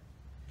ministry?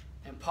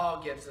 And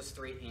Paul gives us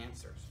three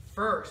answers.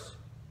 First,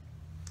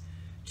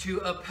 to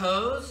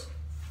oppose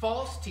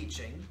false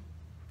teaching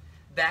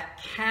that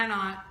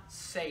cannot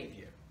save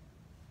you.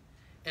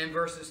 In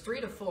verses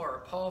 3 to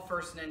 4, Paul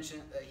first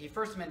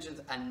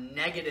mentions a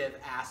negative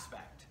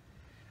aspect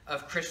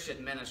of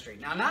Christian ministry.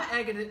 Now, not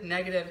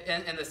negative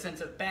in the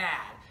sense of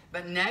bad,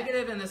 but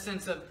negative in the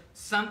sense of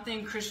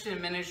something Christian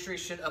ministry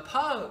should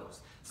oppose,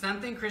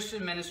 something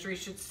Christian ministry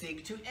should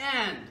seek to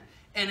end.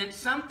 And it's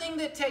something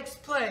that takes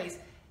place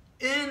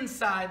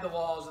inside the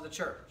walls of the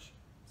church.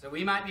 So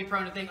we might be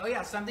prone to think, oh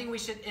yeah, something we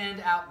should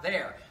end out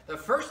there. The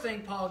first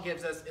thing Paul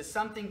gives us is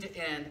something to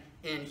end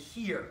in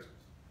here.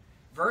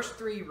 Verse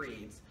 3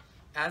 reads,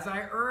 as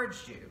I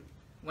urged you,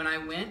 when I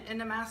went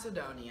into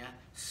Macedonia,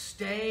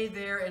 stay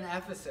there in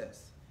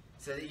Ephesus,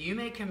 so that you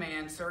may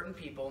command certain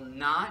people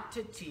not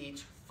to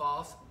teach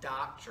false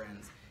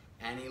doctrines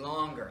any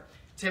longer.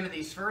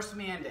 Timothy's first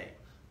mandate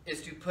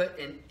is to put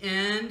an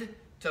end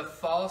to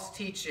false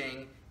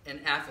teaching in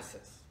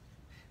Ephesus.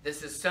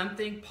 This is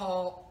something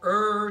Paul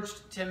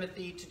urged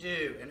Timothy to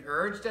do. And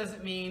urge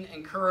doesn't mean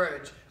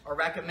encourage or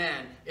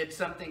recommend. It's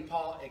something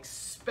Paul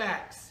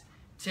expects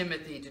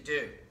Timothy to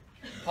do.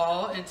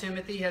 Paul and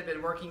Timothy had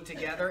been working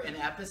together in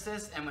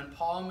Ephesus, and when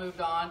Paul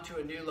moved on to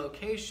a new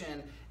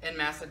location in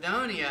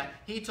Macedonia,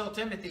 he told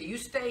Timothy, you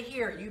stay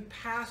here, you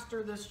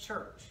pastor this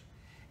church.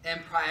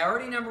 And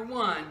priority number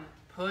one,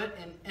 put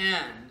an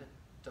end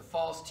to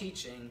false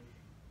teaching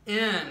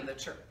in the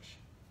church.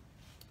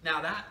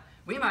 Now that,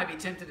 we might be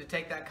tempted to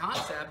take that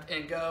concept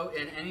and go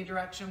in any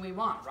direction we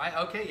want, right?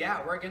 Okay,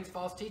 yeah, we're against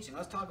false teaching.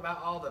 Let's talk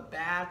about all the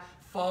bad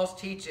false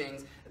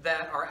teachings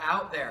that are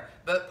out there.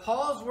 But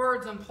Paul's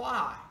words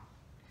imply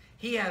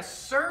he has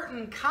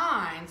certain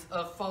kinds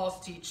of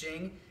false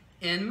teaching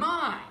in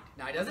mind.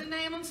 Now, he doesn't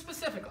name them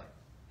specifically,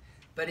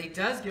 but he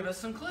does give us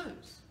some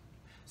clues.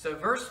 So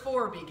verse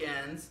 4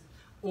 begins,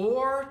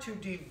 or to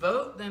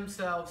devote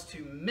themselves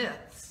to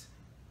myths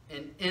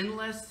and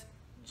endless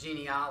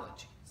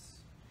genealogies.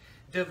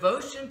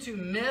 Devotion to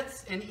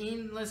myths and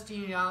endless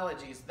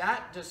genealogies,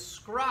 that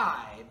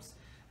describes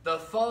the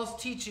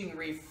false teaching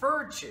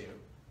referred to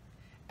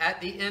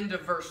at the end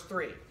of verse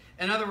 3.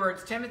 In other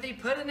words, Timothy,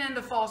 put an end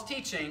to false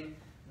teaching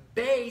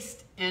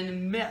based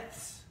in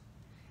myths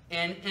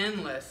and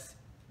endless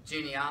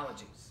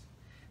genealogies.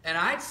 And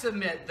I'd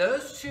submit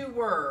those two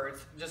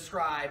words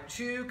describe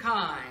two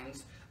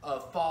kinds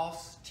of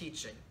false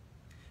teaching.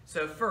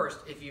 So first,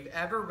 if you've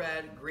ever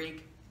read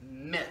Greek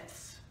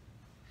myths,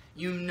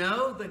 you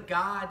know the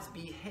gods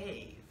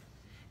behave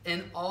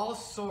in all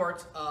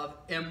sorts of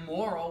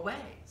immoral ways.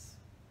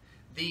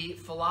 The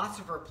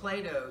philosopher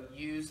Plato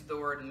used the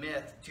word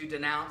myth to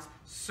denounce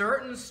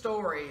certain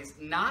stories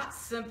not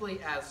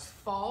simply as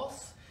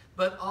false,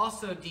 but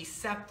also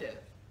deceptive,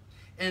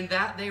 in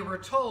that they were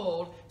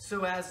told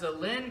so as to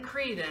lend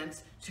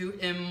credence to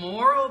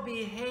immoral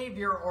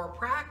behavior or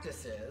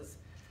practices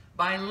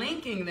by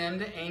linking them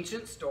to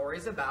ancient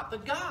stories about the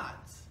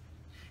gods.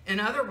 In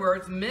other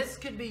words, myths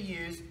could be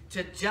used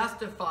to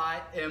justify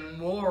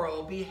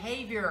immoral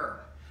behavior.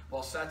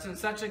 Well, such and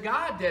such a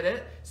god did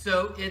it,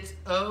 so it's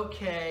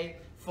okay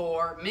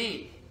for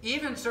me.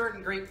 Even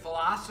certain Greek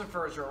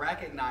philosophers are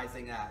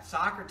recognizing that.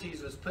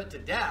 Socrates was put to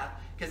death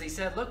because he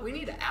said, look, we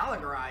need to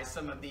allegorize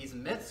some of these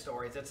myth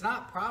stories. It's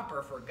not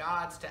proper for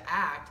gods to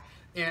act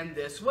in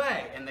this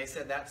way. And they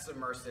said that's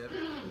submersive,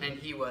 and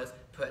he was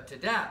put to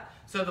death.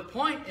 So the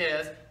point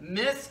is,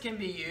 myths can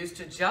be used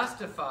to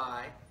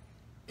justify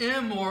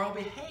immoral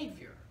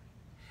behavior.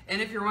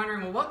 And if you're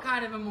wondering, well, what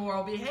kind of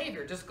immoral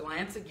behavior? Just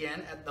glance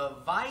again at the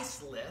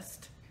vice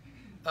list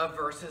of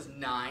verses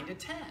 9 to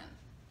 10.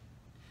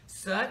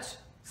 Such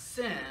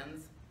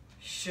sins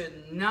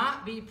should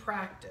not be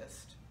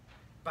practiced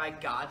by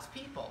God's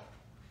people.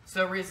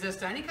 So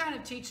resist any kind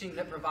of teaching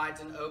that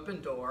provides an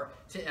open door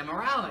to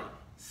immorality.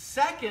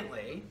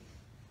 Secondly,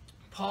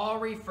 Paul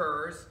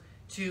refers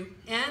to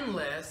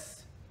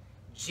endless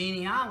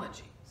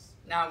genealogies.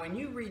 Now, when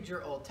you read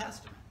your Old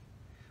Testament,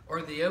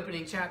 or the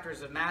opening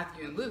chapters of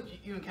Matthew and Luke,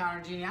 you encounter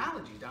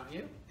genealogy, don't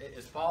you?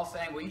 Is Paul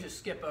saying, well, you just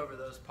skip over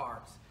those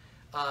parts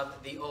of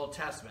the Old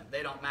Testament?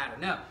 They don't matter.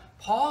 No,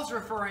 Paul's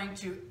referring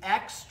to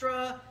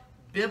extra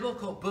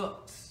biblical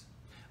books.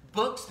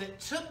 Books that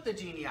took the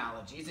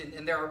genealogies,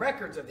 and there are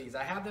records of these.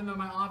 I have them in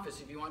my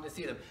office if you want to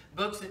see them.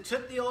 Books that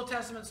took the Old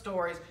Testament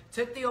stories,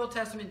 took the Old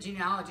Testament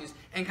genealogies,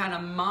 and kind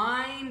of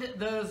mined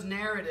those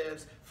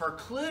narratives for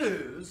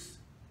clues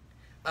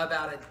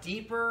about a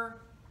deeper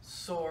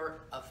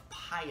sort of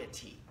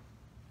piety.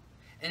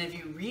 And if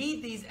you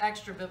read these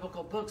extra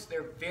biblical books,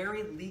 they're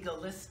very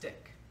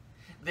legalistic.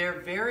 They're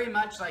very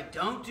much like,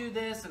 don't do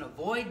this and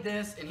avoid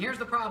this. And here's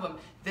the problem.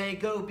 They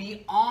go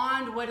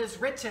beyond what is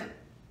written.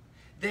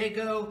 They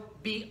go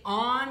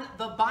beyond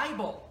the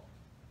Bible.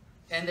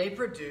 And they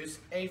produce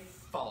a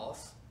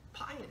false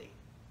piety.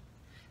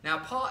 Now,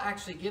 Paul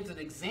actually gives an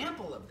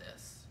example of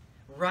this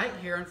right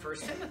here in 1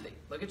 Timothy.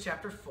 Look at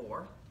chapter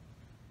 4,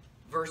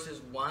 verses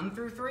 1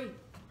 through 3.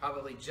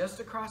 Probably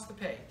just across the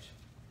page.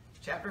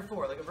 Chapter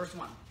 4, look at verse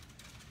 1.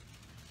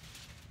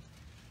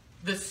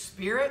 The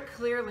Spirit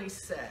clearly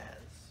says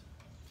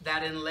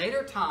that in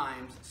later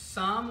times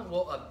some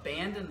will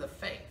abandon the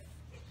faith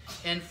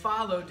and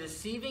follow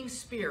deceiving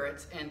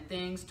spirits and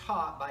things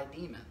taught by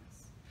demons.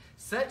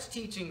 Such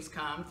teachings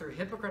come through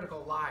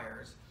hypocritical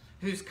liars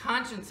whose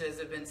consciences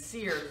have been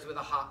seared as with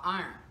a hot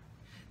iron.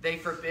 They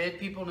forbid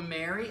people to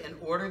marry and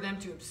order them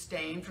to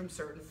abstain from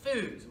certain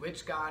foods,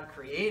 which God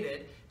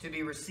created to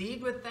be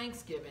received with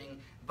thanksgiving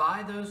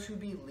by those who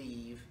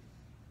believe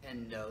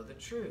and know the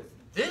truth.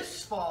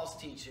 This false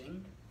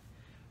teaching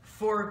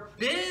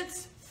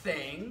forbids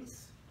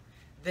things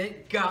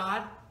that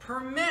God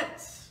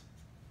permits.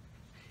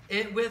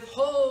 It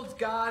withholds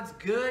God's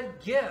good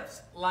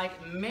gifts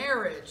like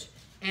marriage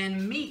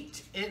and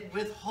meat. It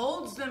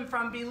withholds them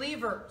from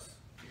believers,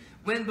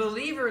 when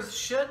believers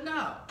should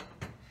know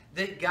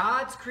that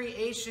God's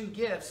creation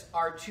gifts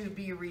are to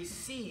be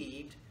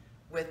received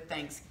with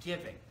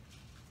thanksgiving.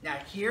 Now,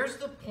 here's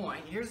the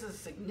point. Here's the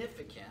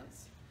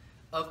significance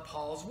of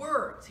Paul's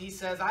words. He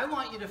says, I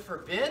want you to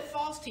forbid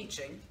false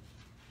teaching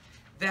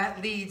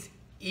that leads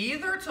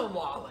either to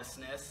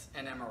lawlessness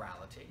and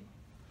immorality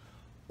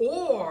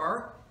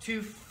or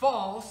to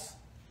false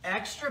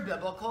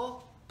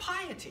extra-biblical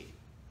piety.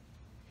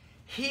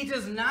 He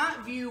does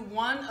not view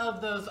one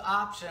of those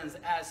options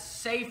as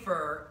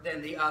safer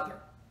than the other.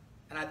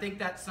 And I think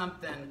that's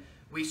something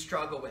we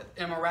struggle with.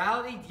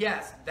 Immorality,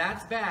 yes,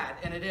 that's bad,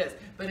 and it is.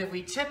 But if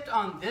we tipped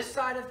on this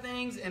side of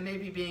things and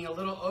maybe being a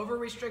little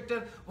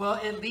over-restrictive, well,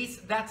 at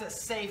least that's a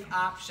safe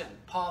option.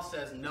 Paul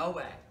says, no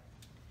way.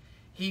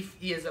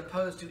 He is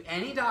opposed to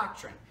any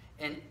doctrine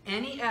and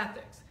any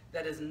ethics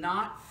that is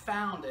not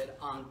founded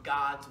on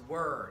God's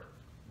word.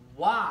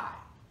 Why?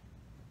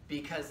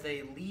 Because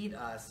they lead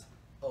us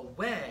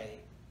away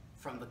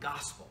from the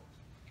gospel.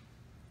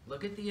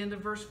 Look at the end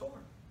of verse 4.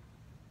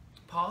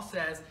 Paul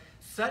says,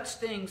 such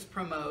things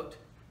promote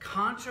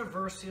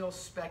controversial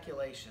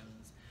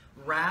speculations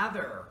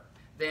rather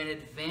than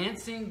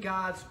advancing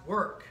God's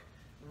work,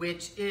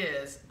 which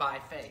is by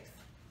faith.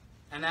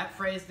 And that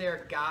phrase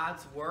there,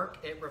 God's work,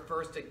 it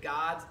refers to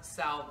God's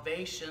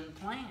salvation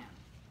plan.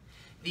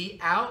 The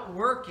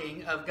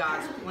outworking of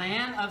God's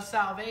plan of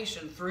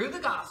salvation through the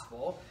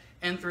gospel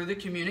and through the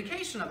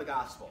communication of the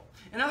gospel.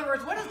 In other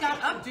words, what is God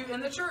up to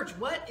in the church?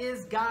 What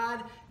is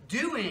God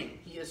doing?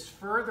 He is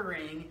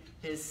furthering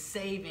his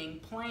saving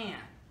plan.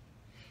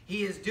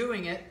 He is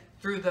doing it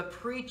through the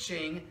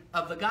preaching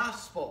of the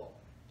gospel.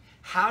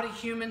 How do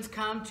humans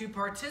come to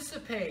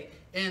participate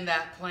in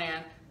that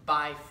plan?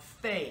 By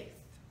faith.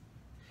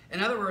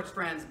 In other words,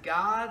 friends,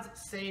 God's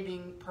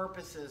saving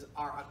purposes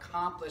are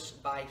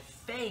accomplished by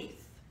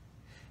faith,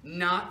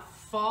 not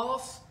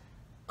false,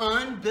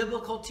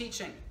 unbiblical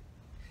teaching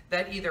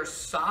that either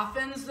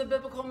softens the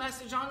biblical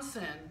message on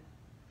sin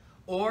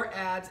or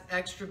adds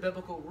extra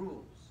biblical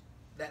rules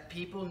that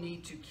people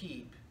need to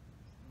keep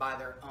by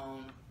their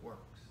own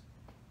works.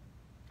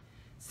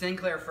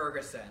 Sinclair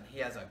Ferguson, he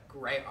has a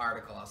great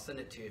article. I'll send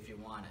it to you if you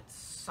want it.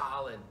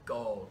 Solid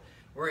gold.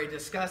 Where he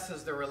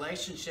discusses the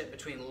relationship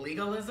between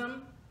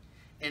legalism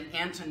and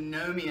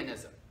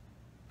antinomianism.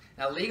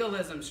 Now,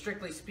 legalism,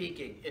 strictly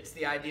speaking, it's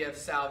the idea of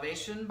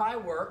salvation by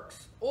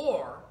works,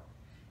 or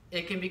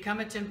it can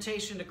become a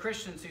temptation to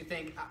Christians who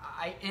think,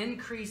 I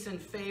increase in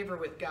favor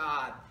with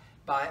God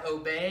by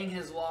obeying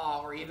his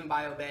law or even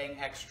by obeying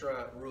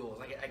extra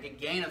rules. I can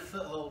gain a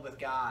foothold with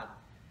God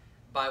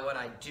by what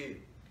I do.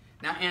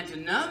 Now,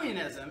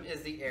 antinomianism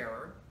is the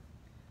error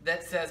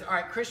that says, all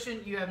right,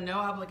 Christian, you have no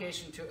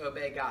obligation to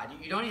obey God.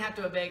 You don't even have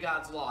to obey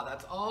God's law.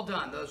 That's all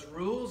done. Those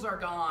rules are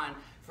gone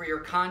for your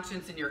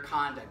conscience and your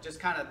conduct. Just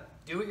kind of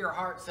do what your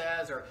heart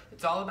says, or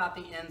it's all about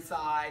the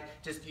inside.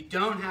 Just, you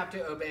don't have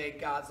to obey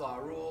God's law.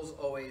 Rules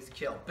always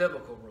kill.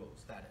 Biblical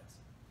rules, that is.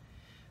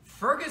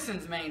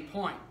 Ferguson's main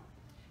point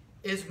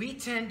is we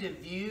tend to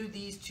view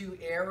these two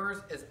errors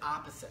as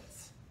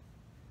opposites.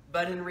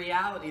 But in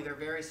reality, they're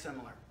very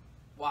similar.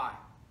 Why?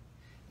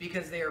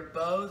 Because they are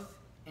both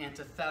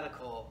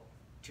antithetical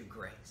to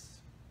grace.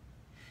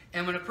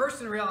 And when a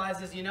person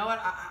realizes, you know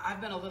what, I've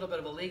been a little bit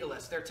of a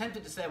legalist, they're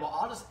tempted to say, well,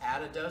 I'll just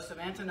add a dose of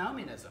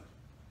antinomianism.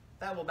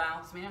 That will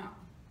balance me out.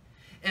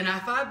 And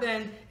if I've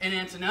been an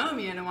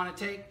antinomian and want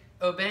to take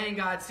obeying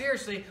God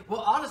seriously,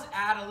 well, I'll just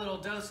add a little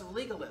dose of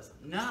legalism.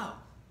 No.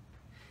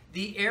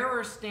 The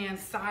error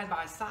stands side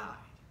by side.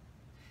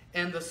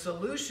 And the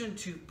solution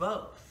to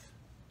both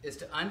is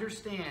to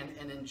understand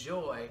and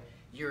enjoy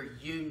your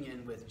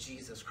union with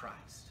Jesus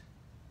Christ.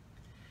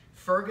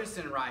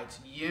 Ferguson writes,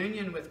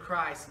 union with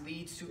Christ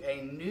leads to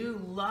a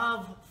new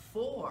love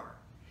for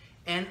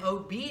and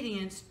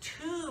obedience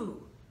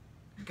to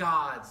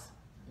God's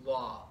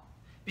law.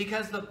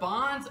 Because the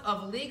bonds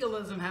of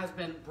legalism has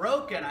been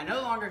broken. I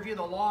no longer view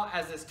the law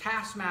as this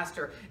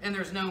taskmaster and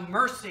there's no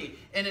mercy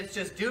and it's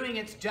just doing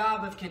its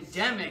job of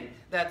condemning.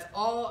 That's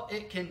all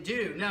it can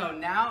do. No,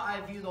 now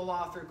I view the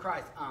law through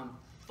Christ. I'm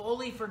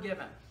fully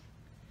forgiven.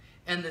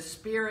 And the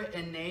Spirit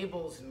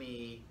enables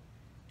me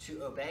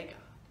to obey God.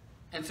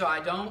 And so I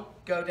don't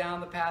go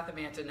down the path of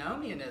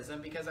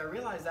antinomianism because I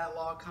realize that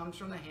law comes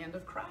from the hand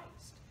of Christ.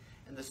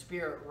 And the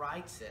Spirit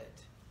writes it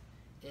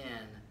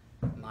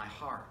in my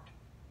heart.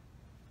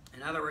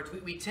 In other words,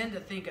 we tend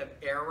to think of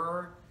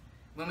error.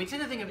 When we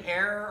tend to think of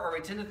error or we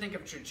tend to think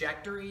of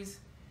trajectories,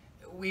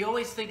 we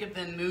always think of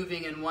them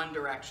moving in one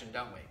direction,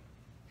 don't we?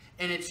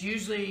 And it's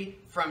usually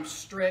from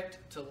strict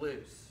to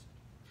loose.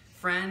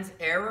 Friends,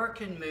 error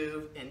can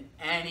move in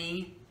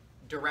any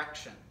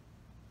direction.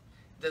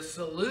 The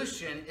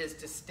solution is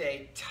to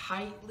stay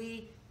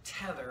tightly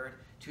tethered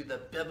to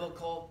the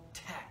biblical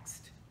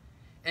text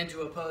and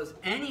to oppose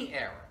any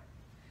error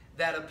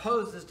that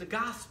opposes the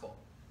gospel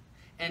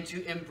and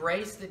to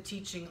embrace the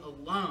teaching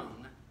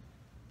alone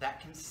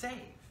that can save.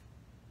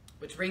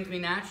 Which brings me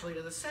naturally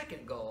to the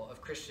second goal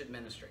of Christian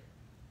ministry.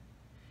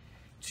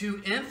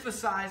 To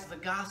emphasize the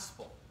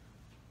gospel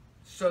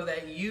so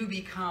that you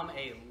become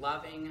a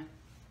loving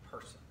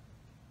person.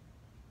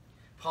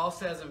 Paul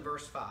says in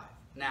verse 5,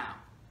 now,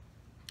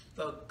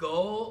 the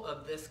goal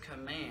of this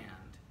command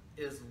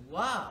is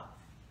love,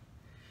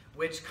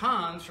 which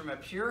comes from a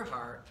pure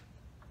heart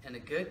and a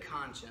good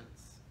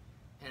conscience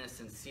and a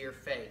sincere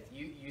faith.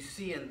 You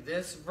see in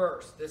this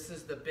verse, this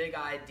is the big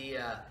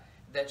idea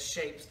that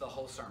shapes the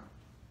whole sermon.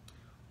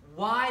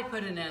 Why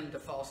put an end to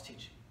false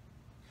teaching?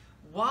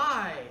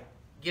 Why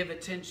give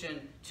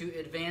attention to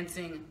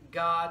advancing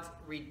God's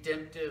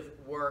redemptive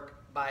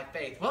work by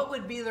faith? What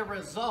would be the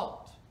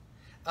result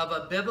of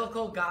a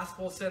biblical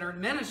gospel-centered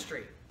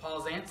ministry?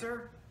 Paul's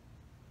answer?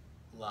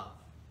 Love.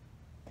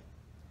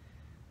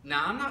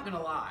 Now, I'm not going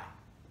to lie.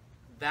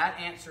 That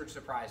answer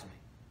surprised me.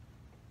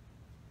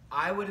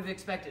 I would have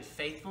expected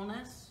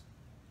faithfulness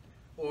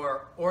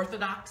or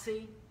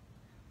orthodoxy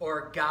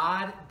or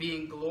God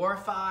being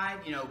glorified,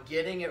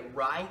 getting it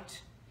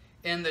right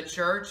in the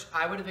church.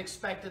 I would have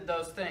expected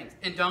those things.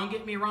 And don't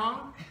get me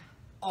wrong,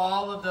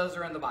 all of those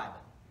are in the Bible,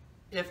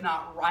 if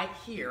not right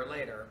here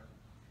later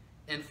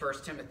in 1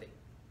 Timothy.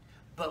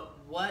 But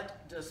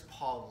what does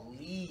Paul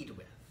lead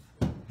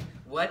with?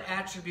 What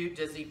attribute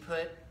does he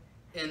put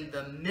in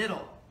the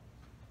middle?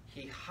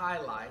 He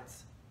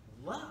highlights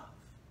love.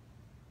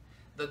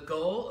 The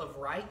goal of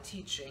right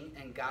teaching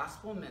and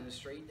gospel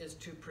ministry is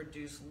to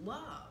produce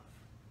love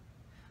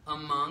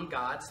among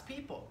God's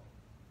people.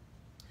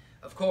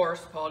 Of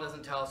course, Paul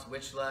doesn't tell us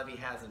which love he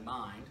has in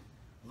mind,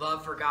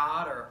 love for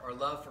God or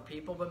love for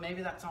people, but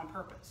maybe that's on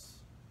purpose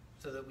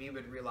so that we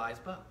would realize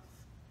both.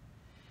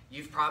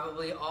 You've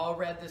probably all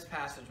read this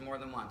passage more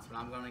than once, but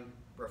I'm going to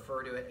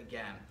refer to it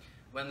again.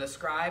 When the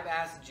scribe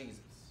asked Jesus,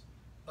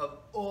 of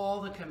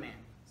all the commandments,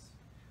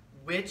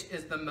 which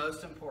is the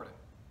most important?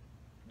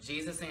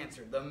 Jesus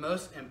answered, the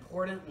most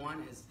important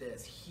one is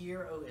this: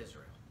 Hear, O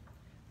Israel,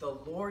 the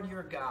Lord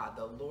your God,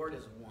 the Lord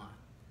is one.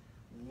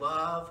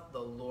 Love the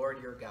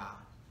Lord your God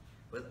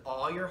with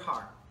all your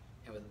heart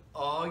and with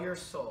all your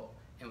soul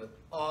and with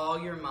all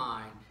your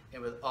mind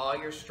and with all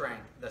your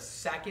strength. The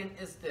second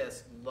is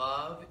this: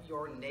 love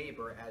your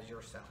neighbor as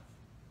yourself.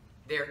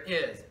 There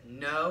is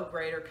no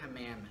greater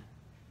commandment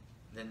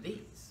than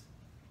these.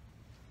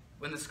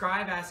 When the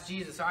scribe asked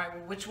Jesus, all right,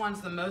 well, which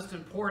one's the most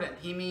important?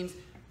 He means,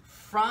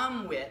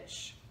 from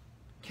which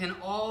can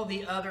all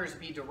the others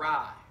be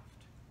derived?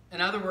 In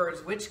other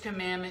words, which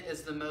commandment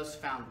is the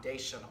most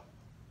foundational?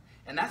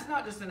 And that's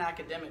not just an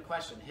academic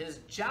question. His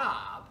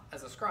job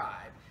as a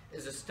scribe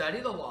is to study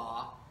the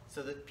law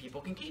so that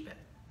people can keep it.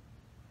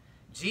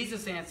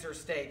 Jesus' answer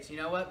states, you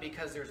know what?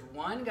 Because there's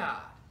one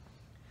God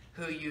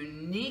who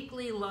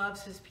uniquely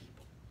loves his people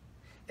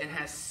and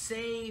has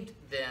saved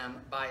them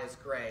by his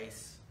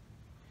grace,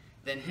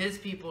 then his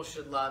people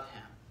should love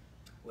him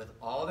with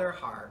all their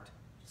heart,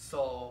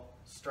 soul,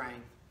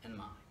 strength, and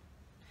mind.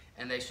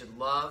 And they should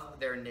love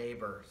their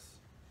neighbors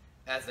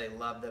as they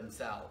love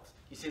themselves.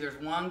 You see, there's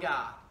one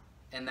God,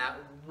 and that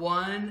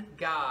one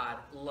God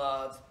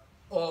loves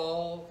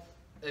all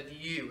of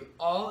you,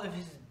 all of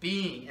his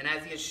being. And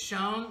as he has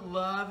shown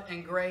love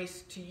and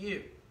grace to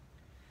you,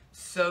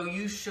 so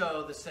you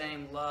show the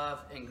same love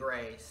and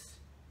grace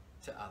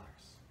to others.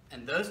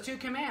 And those two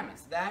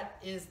commandments, that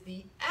is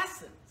the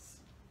essence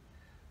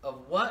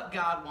of what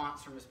God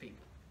wants from his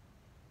people.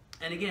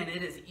 And again,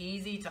 it is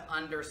easy to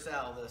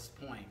undersell this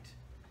point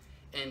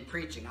in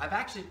preaching. I've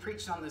actually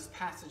preached on this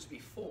passage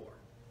before,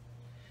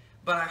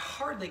 but I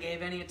hardly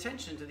gave any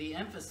attention to the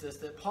emphasis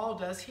that Paul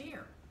does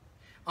here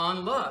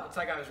on love. It's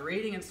like I was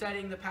reading and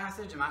studying the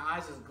passage and my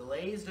eyes just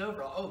glazed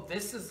over. Oh,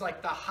 this is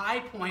like the high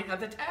point of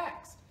the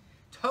text.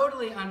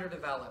 Totally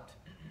underdeveloped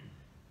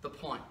the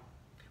point.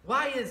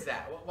 Why is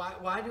that?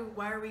 Why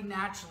are we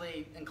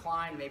naturally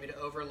inclined maybe to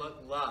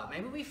overlook love?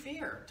 Maybe we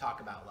fear talk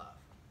about love.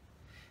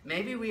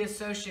 Maybe we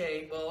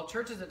associate, well,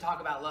 churches that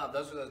talk about love,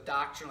 those are those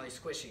doctrinally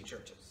squishy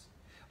churches,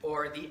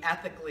 or the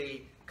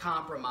ethically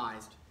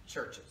compromised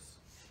churches.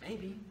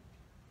 Maybe.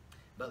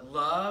 But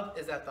love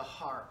is at the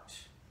heart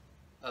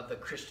of the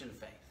Christian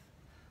faith.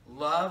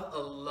 Love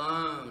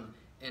alone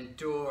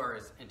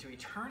endures into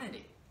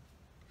eternity.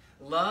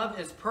 Love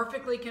is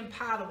perfectly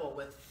compatible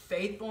with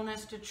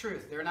faithfulness to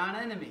truth. They're not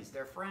enemies,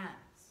 they're friends.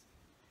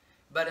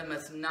 But it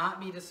must not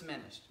be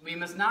diminished. We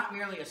must not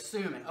merely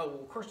assume it. Oh,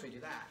 well, of course we do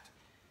that.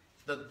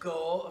 The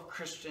goal of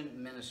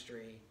Christian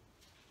ministry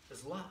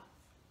is love.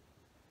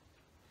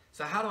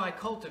 So how do I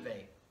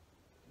cultivate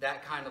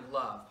that kind of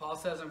love? Paul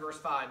says in verse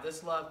 5,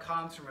 this love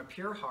comes from a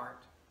pure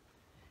heart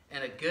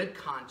and a good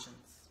conscience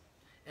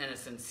and a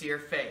sincere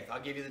faith.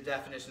 I'll give you the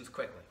definitions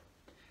quickly.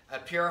 A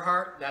pure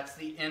heart, that's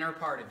the inner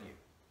part of you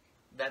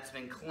that's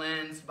been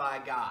cleansed by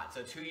God.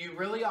 So it's who you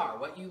really are,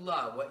 what you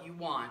love, what you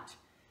want,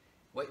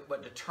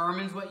 what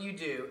determines what you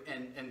do.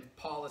 And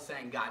Paul is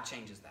saying God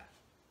changes that.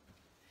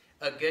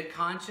 A good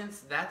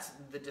conscience, that's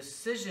the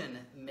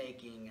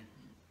decision-making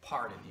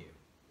part of you.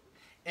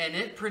 And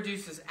it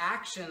produces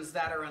actions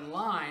that are in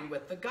line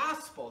with the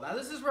gospel. Now,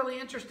 this is really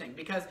interesting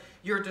because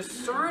your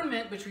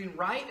discernment between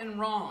right and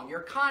wrong,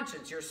 your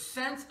conscience, your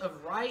sense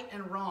of right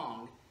and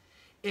wrong,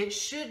 it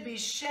should be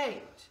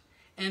shaped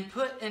and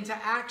put into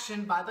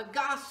action by the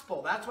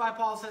gospel. That's why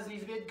Paul says it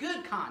needs to be a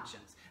good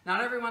conscience.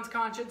 Not everyone's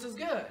conscience is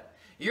good.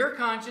 Your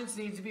conscience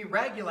needs to be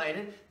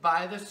regulated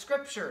by the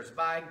scriptures,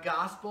 by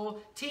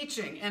gospel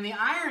teaching. And the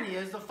irony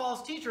is the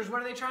false teachers,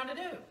 what are they trying to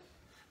do?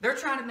 They're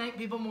trying to make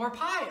people more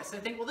pious. They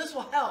think, well, this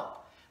will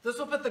help. This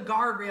will put the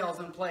guardrails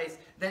in place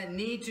that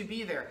need to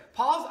be there.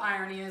 Paul's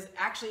irony is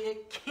actually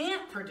it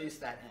can't produce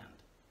that end.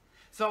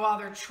 So while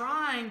they're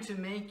trying to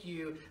make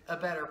you a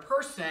better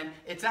person,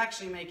 it's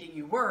actually making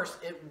you worse.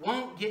 It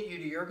won't get you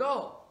to your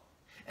goal.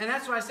 And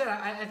that's why I said,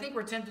 I think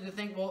we're tempted to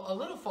think, well, a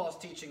little false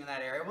teaching in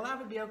that area, well, that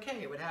would be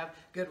okay. It would have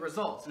good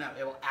results. No,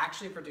 it will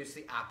actually produce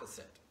the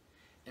opposite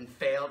and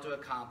fail to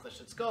accomplish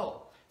its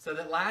goal. So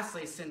that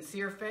lastly,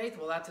 sincere faith,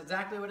 well, that's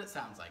exactly what it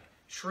sounds like.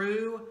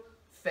 True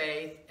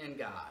faith in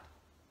God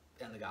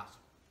and the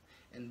gospel.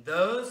 And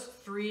those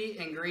three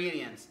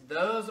ingredients,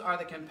 those are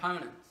the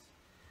components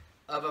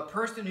of a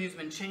person who's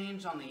been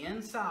changed on the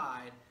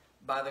inside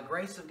by the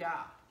grace of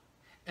God.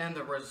 And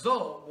the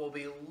result will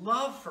be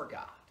love for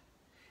God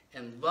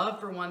and love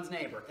for one's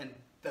neighbor. And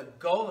the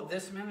goal of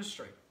this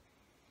ministry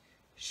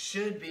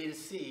should be to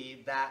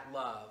see that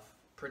love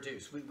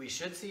produced. We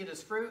should see it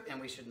as fruit, and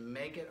we should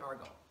make it our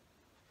goal.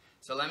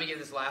 So let me give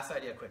this last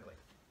idea quickly,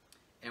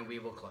 and we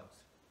will close.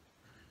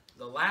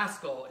 The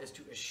last goal is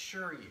to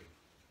assure you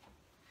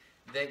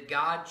that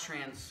God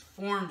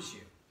transforms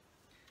you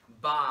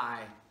by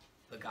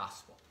the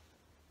gospel.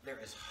 There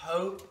is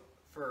hope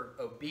for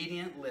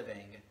obedient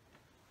living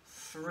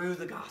through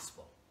the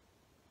gospel,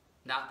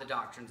 not the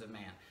doctrines of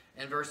man.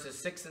 In verses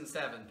 6 and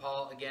 7,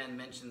 Paul again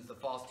mentions the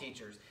false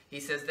teachers. He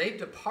says they've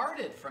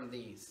departed from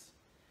these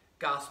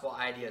gospel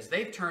ideas.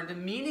 They've turned to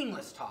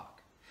meaningless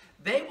talk.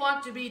 They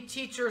want to be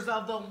teachers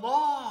of the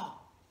law,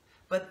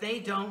 but they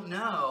don't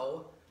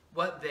know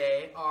what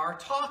they are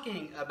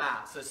talking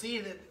about. So see,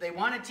 that they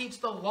want to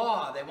teach the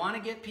law. They want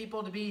to get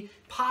people to be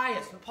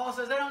pious. But Paul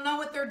says they don't know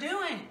what they're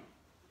doing.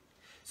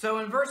 So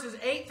in verses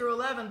 8 through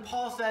 11,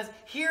 Paul says,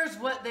 here's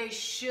what they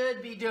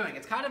should be doing.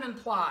 It's kind of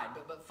implied,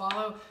 but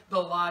follow the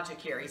logic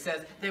here. He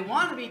says, they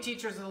want to be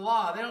teachers of the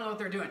law. They don't know what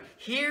they're doing.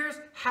 Here's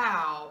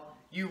how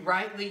you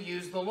rightly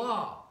use the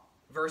law.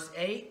 Verse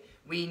 8,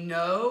 we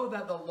know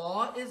that the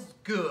law is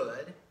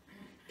good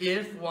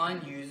if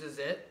one uses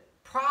it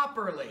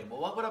properly.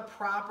 Well, what would a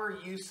proper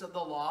use of the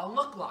law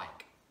look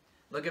like?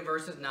 Look at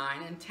verses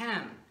 9 and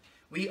 10.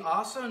 We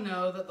also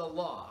know that the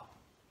law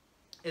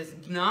is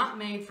not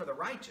made for the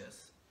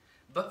righteous,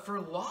 but for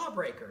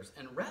lawbreakers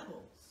and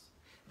rebels,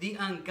 the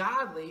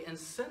ungodly and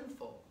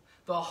sinful,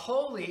 the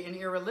holy and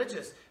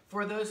irreligious,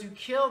 for those who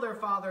kill their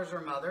fathers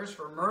or mothers,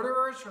 for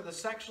murderers, for the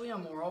sexually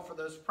immoral, for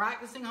those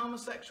practicing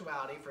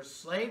homosexuality, for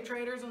slave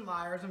traders and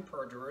liars and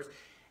perjurers,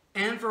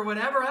 and for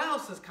whatever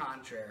else is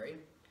contrary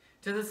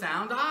to the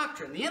sound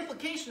doctrine. The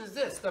implication is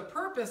this: the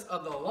purpose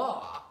of the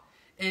law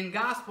in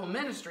gospel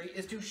ministry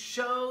is to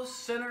show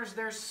sinners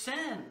their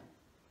sin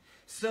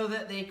so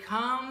that they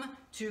come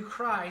to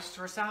Christ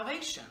for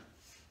salvation.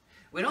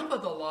 We don't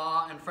put the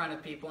law in front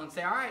of people and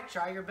say, all right,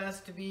 try your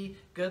best to be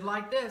good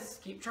like this.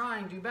 Keep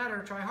trying, do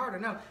better, try harder.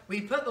 No,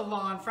 we put the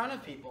law in front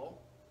of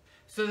people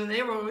so that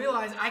they will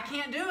realize, I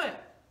can't do it.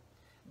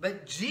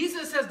 But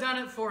Jesus has done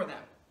it for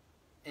them,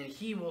 and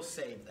he will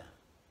save them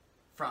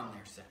from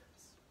their sins.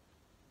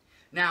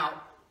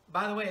 Now,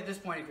 by the way, at this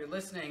point, if you're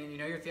listening and you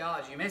know your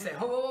theology, you may say,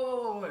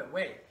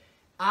 wait.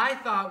 I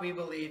thought we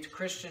believed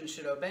Christians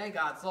should obey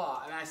God's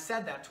law, and I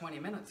said that 20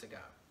 minutes ago.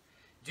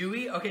 Do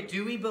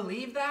we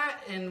believe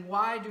that? And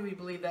why do we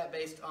believe that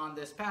based on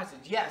this passage?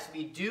 Yes,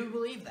 we do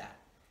believe that.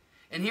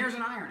 And here's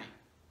an irony.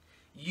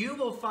 You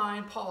will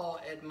find Paul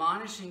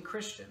admonishing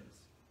Christians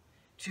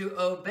to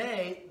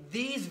obey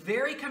these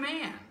very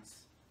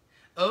commands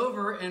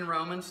over in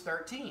Romans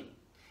 13.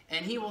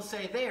 And he will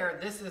say there,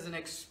 this is an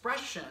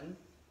expression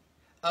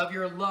of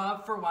your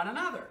love for one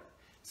another.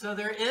 So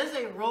there is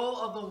a role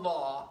of the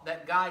law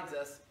that guides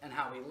us in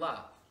how we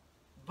love.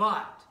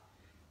 But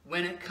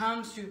when it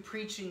comes to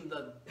preaching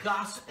the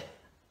gospel,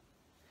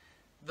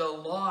 the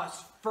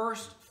law's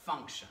first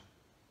function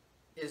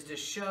is to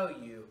show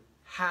you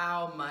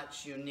how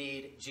much you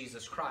need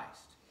Jesus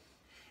Christ.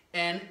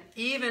 And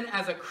even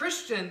as a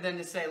Christian, then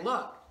to say,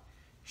 look,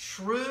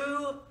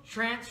 true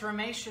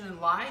transformation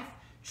in life,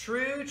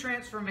 true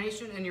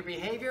transformation in your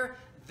behavior,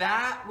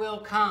 that will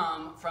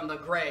come from the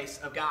grace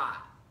of God.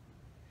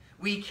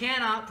 We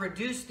cannot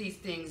produce these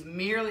things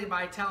merely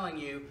by telling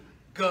you,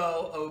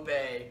 go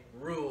obey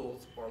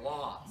rules or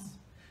laws.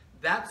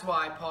 That's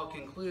why Paul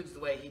concludes the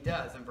way he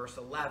does in verse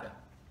 11.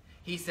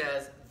 He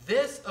says,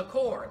 this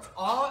accords,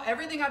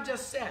 everything I've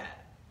just said,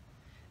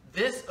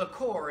 this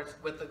accords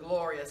with the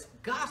glorious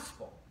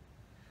gospel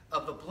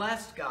of the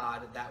blessed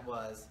God that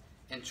was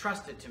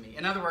entrusted to me.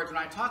 In other words,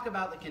 when I talk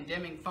about the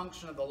condemning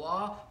function of the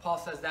law, Paul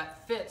says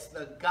that fits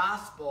the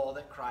gospel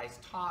that Christ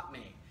taught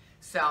me.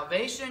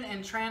 Salvation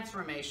and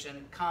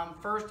transformation come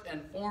first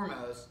and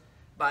foremost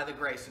by the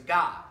grace of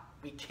God.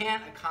 We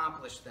can't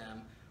accomplish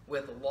them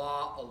with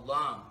law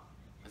alone.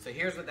 And so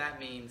here's what that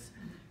means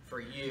for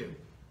you.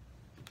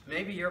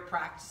 Maybe you're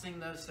practicing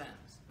those sins,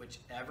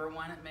 whichever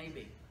one it may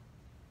be.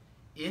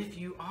 If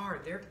you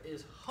are, there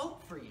is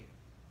hope for you.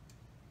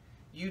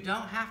 You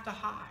don't have to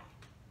hide.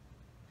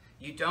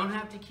 You don't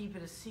have to keep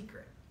it a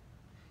secret.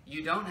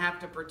 You don't have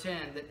to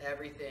pretend that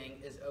everything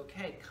is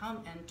okay.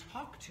 Come and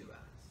talk to us.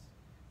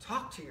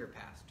 Talk to your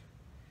pastor.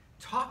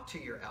 Talk to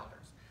your elders.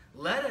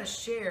 Let us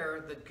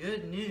share the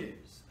good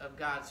news of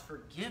God's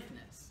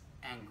forgiveness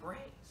and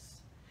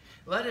grace.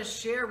 Let us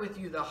share with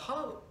you the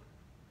hope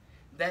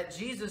that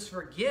Jesus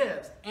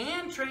forgives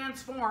and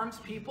transforms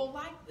people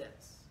like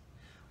this.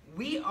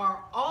 We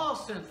are all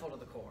sinful to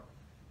the core.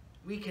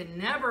 We can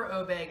never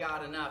obey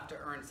God enough to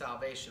earn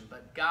salvation,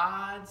 but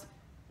God's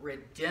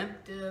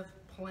redemptive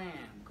plan,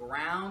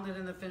 grounded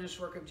in the finished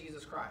work of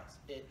Jesus Christ,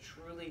 it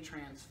truly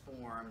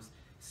transforms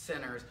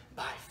sinners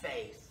by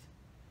faith,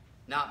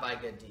 not by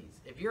good deeds.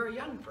 If you're a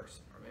young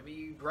person, or maybe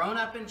you've grown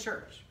up in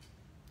church,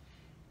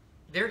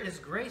 there is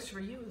grace for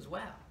you as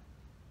well.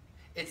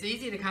 It's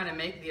easy to kind of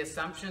make the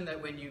assumption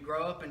that when you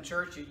grow up in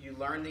church, you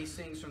learn these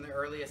things from the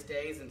earliest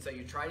days, and so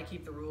you try to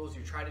keep the rules,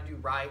 you try to do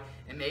right,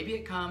 and maybe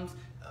it comes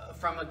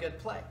from a good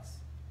place.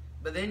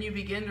 But then you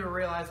begin to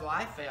realize, well,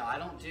 I fail. I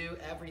don't do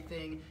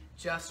everything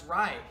just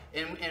right.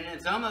 And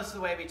it's almost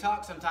the way we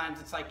talk sometimes.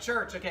 It's like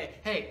church. Okay,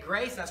 hey,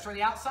 grace, that's for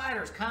the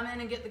outsiders. Come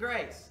in and get the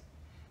grace.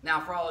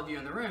 Now, for all of you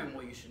in the room,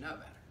 well, you should know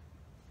better.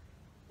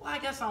 Well, I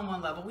guess on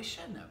one level, we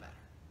should know better.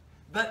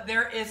 But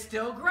there is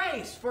still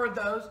grace for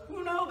those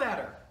who know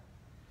better.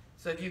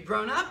 So if you've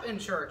grown up in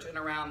church and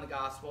around the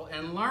gospel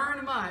and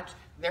learned much,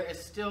 there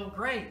is still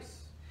grace.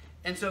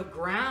 And so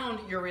ground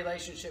your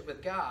relationship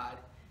with God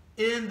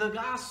in the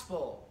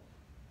gospel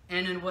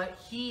and in what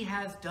he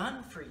has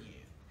done for you.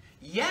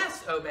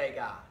 Yes, obey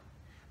God.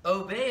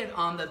 Obey it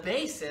on the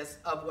basis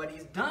of what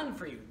he's done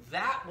for you.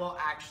 That will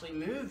actually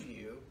move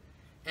you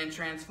and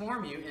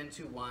transform you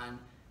into one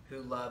who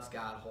loves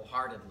God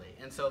wholeheartedly.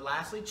 And so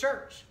lastly,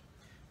 church,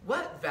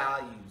 what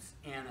values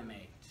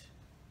animate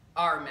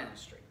our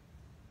ministry?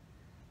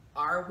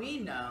 Are we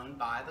known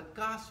by the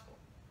gospel?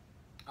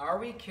 Are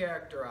we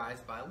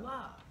characterized by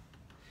love?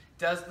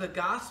 Does the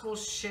gospel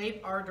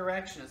shape our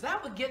direction? Is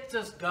that what gets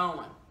us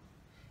going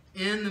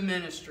in the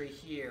ministry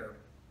here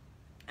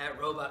at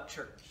Roebuck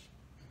Church?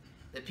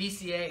 The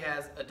PCA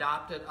has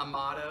adopted a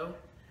motto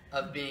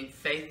of being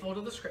faithful to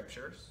the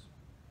scriptures,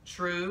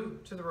 true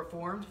to the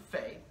Reformed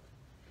faith,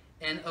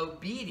 and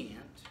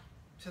obedient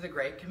to the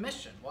Great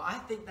Commission. Well, I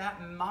think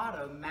that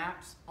motto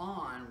maps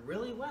on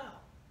really well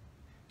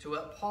to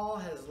what Paul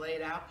has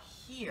laid out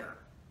here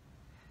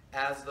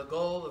as the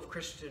goal of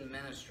Christian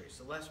ministry.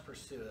 So let's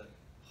pursue it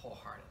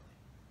wholeheartedly.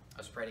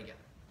 Let's pray together.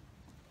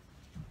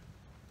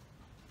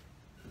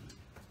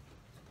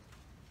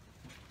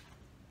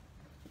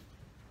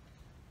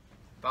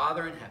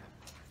 Father in heaven,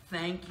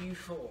 thank you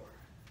for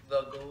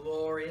the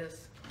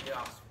glorious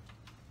gospel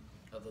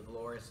of the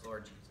glorious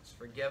Lord Jesus.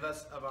 Forgive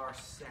us of our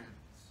sins,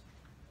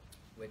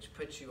 which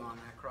put you on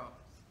that cross.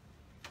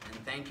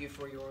 And thank you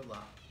for your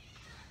love.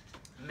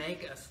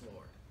 Make us,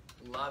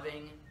 Lord,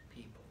 loving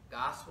people,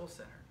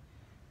 gospel-centered,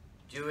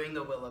 doing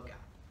the will of God.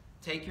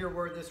 Take your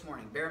word this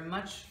morning, bear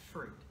much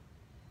fruit,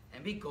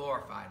 and be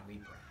glorified, we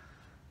pray.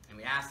 And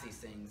we ask these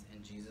things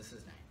in Jesus'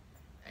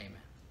 name.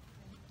 Amen.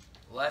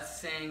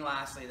 Let's sing,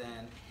 lastly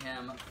then,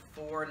 hymn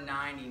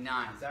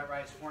 499. Is that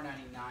right? Is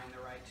 499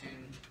 the right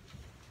tune?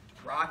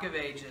 Rock of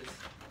Ages,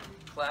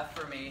 Cleft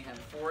for Me, hymn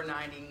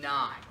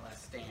 499.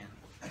 Let's stand.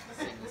 Let's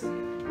sing this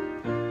hymn.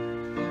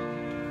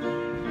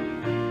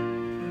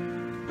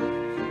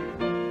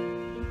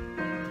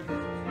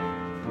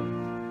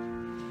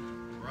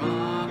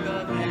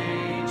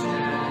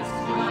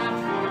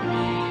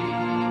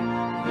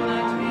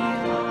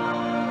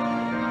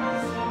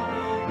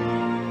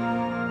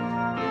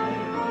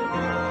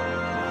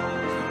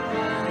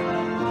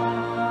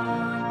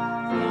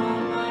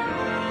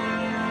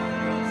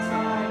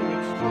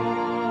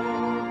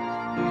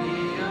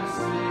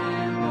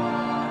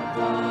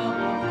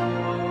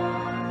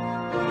 Double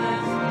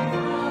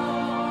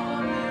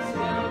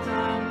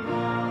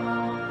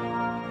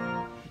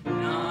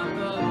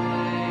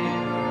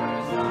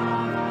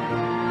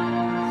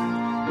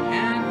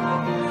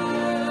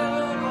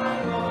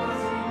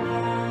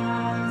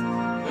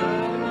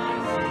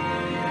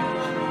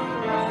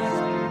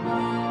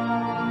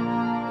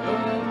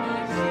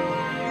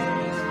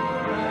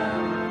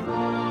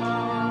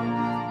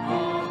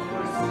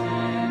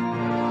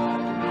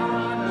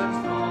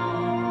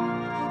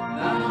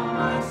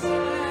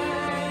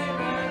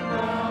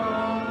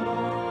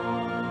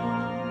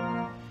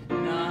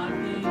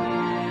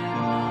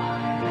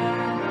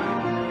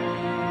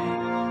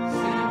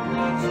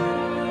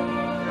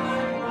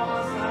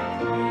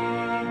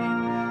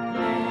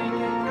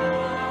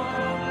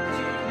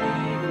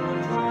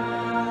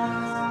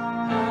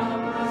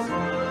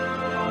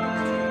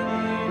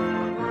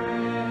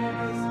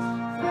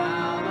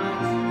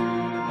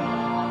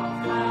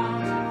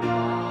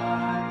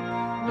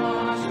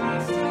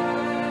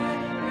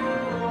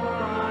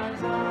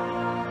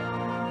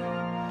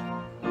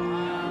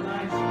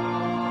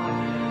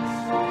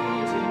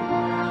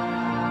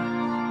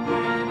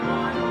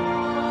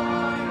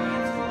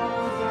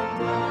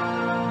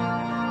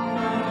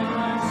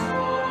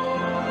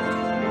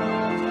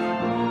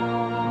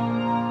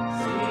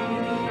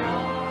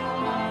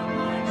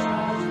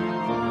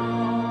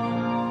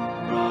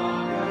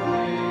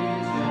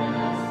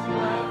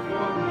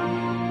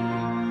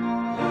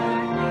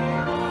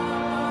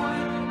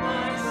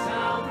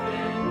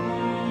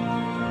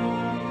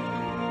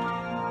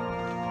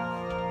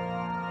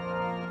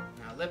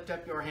lift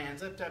up your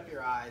hands, lift up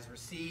your eyes,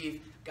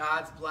 receive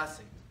God's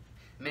blessing.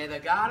 May the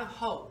God of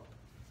hope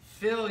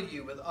fill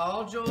you with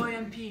all joy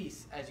and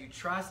peace as you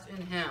trust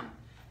in him,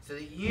 so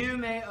that you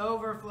may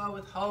overflow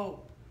with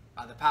hope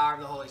by the power of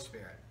the Holy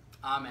Spirit.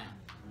 Amen.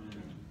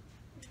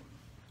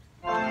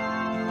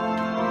 Amen.